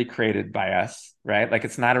essentially created by us, right? Like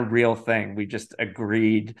it's not a real thing. We just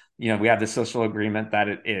agreed, we have the social agreement that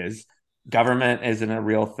it is. Government isn't a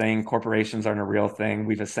real thing. Corporations aren't a real thing.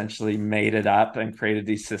 We've essentially made it up and created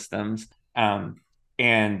these systems.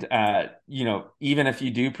 And even if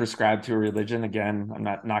you do prescribe to a religion, again, I'm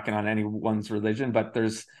not knocking on anyone's religion, but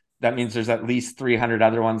that means there's at least 300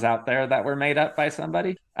 other ones out there that were made up by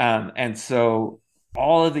somebody. And so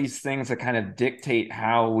all of these things that kind of dictate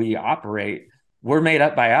how we operate were made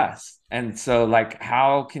up by us. And so like,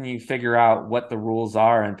 how can you figure out what the rules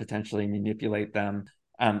are and potentially manipulate them?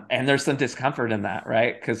 And there's some discomfort in that,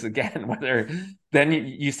 right? Because again, then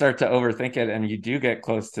you start to overthink it, and you do get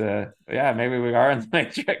close to, maybe we are in the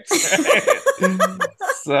Matrix. Right?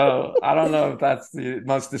 So I don't know if that's the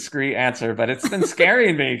most discreet answer, but it's been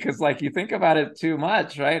scaring me because like you think about it too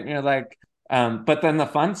much, right? And you're like, but then the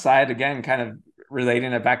fun side, again, kind of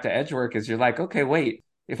relating it back to Edgework, is you're like, okay, wait,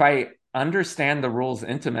 if I understand the rules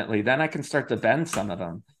intimately, then I can start to bend some of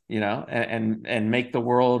them, and make the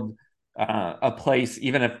world a place,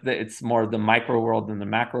 even if it's more the micro world than the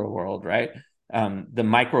macro world, right? The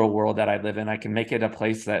micro world that I live in, I can make it a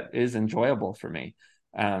place that is enjoyable for me.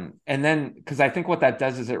 And then, because I think what that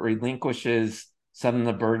does is it relinquishes some of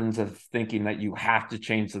the burdens of thinking that you have to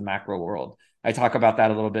change the macro world. I talk about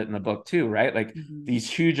that a little bit in the book too, right? Like these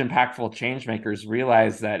huge impactful change makers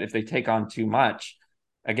realize that if they take on too much,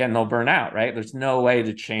 again, they'll burn out, right? There's no way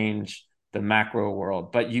to change the macro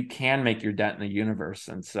world, but you can make your dent in the universe.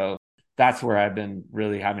 And so that's where I've been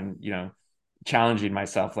really having, challenging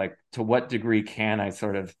myself, like to what degree can I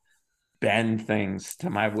sort of bend things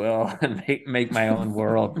to my will and make my own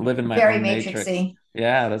world, live in my own matrix.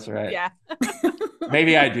 Yeah, that's right. Yeah.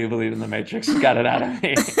 Maybe I do believe in the Matrix. Got it out of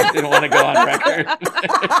me. I didn't want to go on record.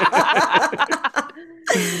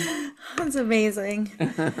 That's amazing.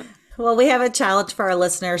 Well, we have a challenge for our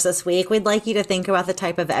listeners this week. We'd like you to think about the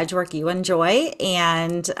type of edge work you enjoy.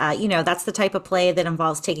 And, that's the type of play that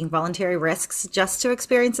involves taking voluntary risks just to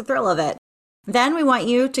experience the thrill of it. Then we want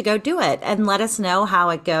you to go do it and let us know how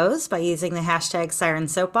it goes by using the hashtag Siren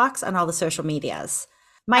Soapbox on all the social medias.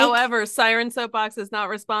 Mike? However, Siren Soapbox is not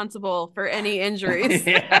responsible for any injuries.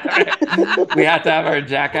 Yeah, right. We have to have our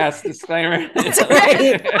jackass disclaimer. That's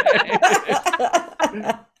right.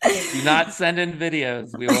 Do not send in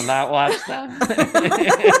videos. We will not watch them.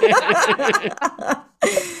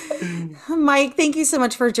 Mike, thank you so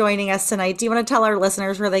much for joining us tonight. Do you want to tell our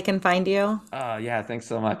listeners where they can find you? Yeah, thanks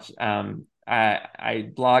so much.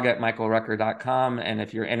 I blog at michaelrucker.com, and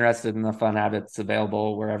if you're interested in the Fun Habits,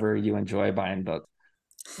 available wherever you enjoy buying books.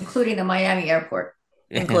 Including the Miami airport.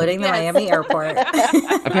 Including the Miami airport.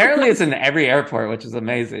 Apparently it's in every airport, which is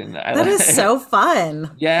amazing. That is so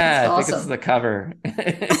fun. Yeah, That's I think awesome. it's the cover.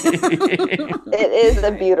 It is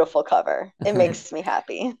a beautiful cover. It makes me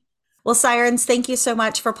happy. Well, Sirens, thank you so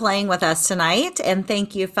much for playing with us tonight. And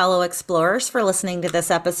thank you, fellow explorers, for listening to this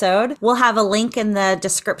episode. We'll have a link in the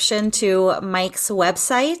description to Mike's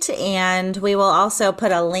website. And we will also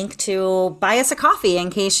put a link to buy us a coffee in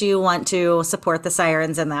case you want to support the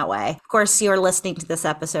Sirens in that way. Of course, you're listening to this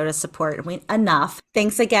episode as support enough.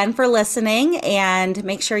 Thanks again for listening. And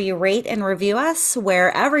make sure you rate and review us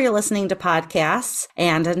wherever you're listening to podcasts.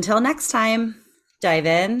 And until next time, dive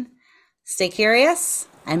in, stay curious,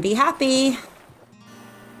 and be happy.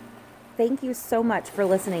 Thank you so much for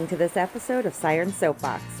listening to this episode of Siren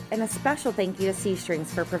Soapbox, and a special thank you to C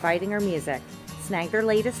Strings for providing our music. Snag their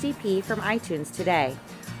latest EP from iTunes today.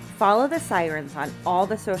 Follow the Sirens on all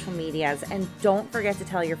the social medias, and don't forget to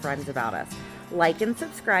tell your friends about us. Like and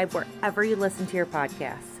subscribe wherever you listen to your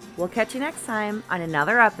podcasts. We'll catch you next time on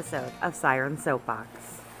another episode of Siren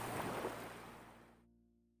Soapbox.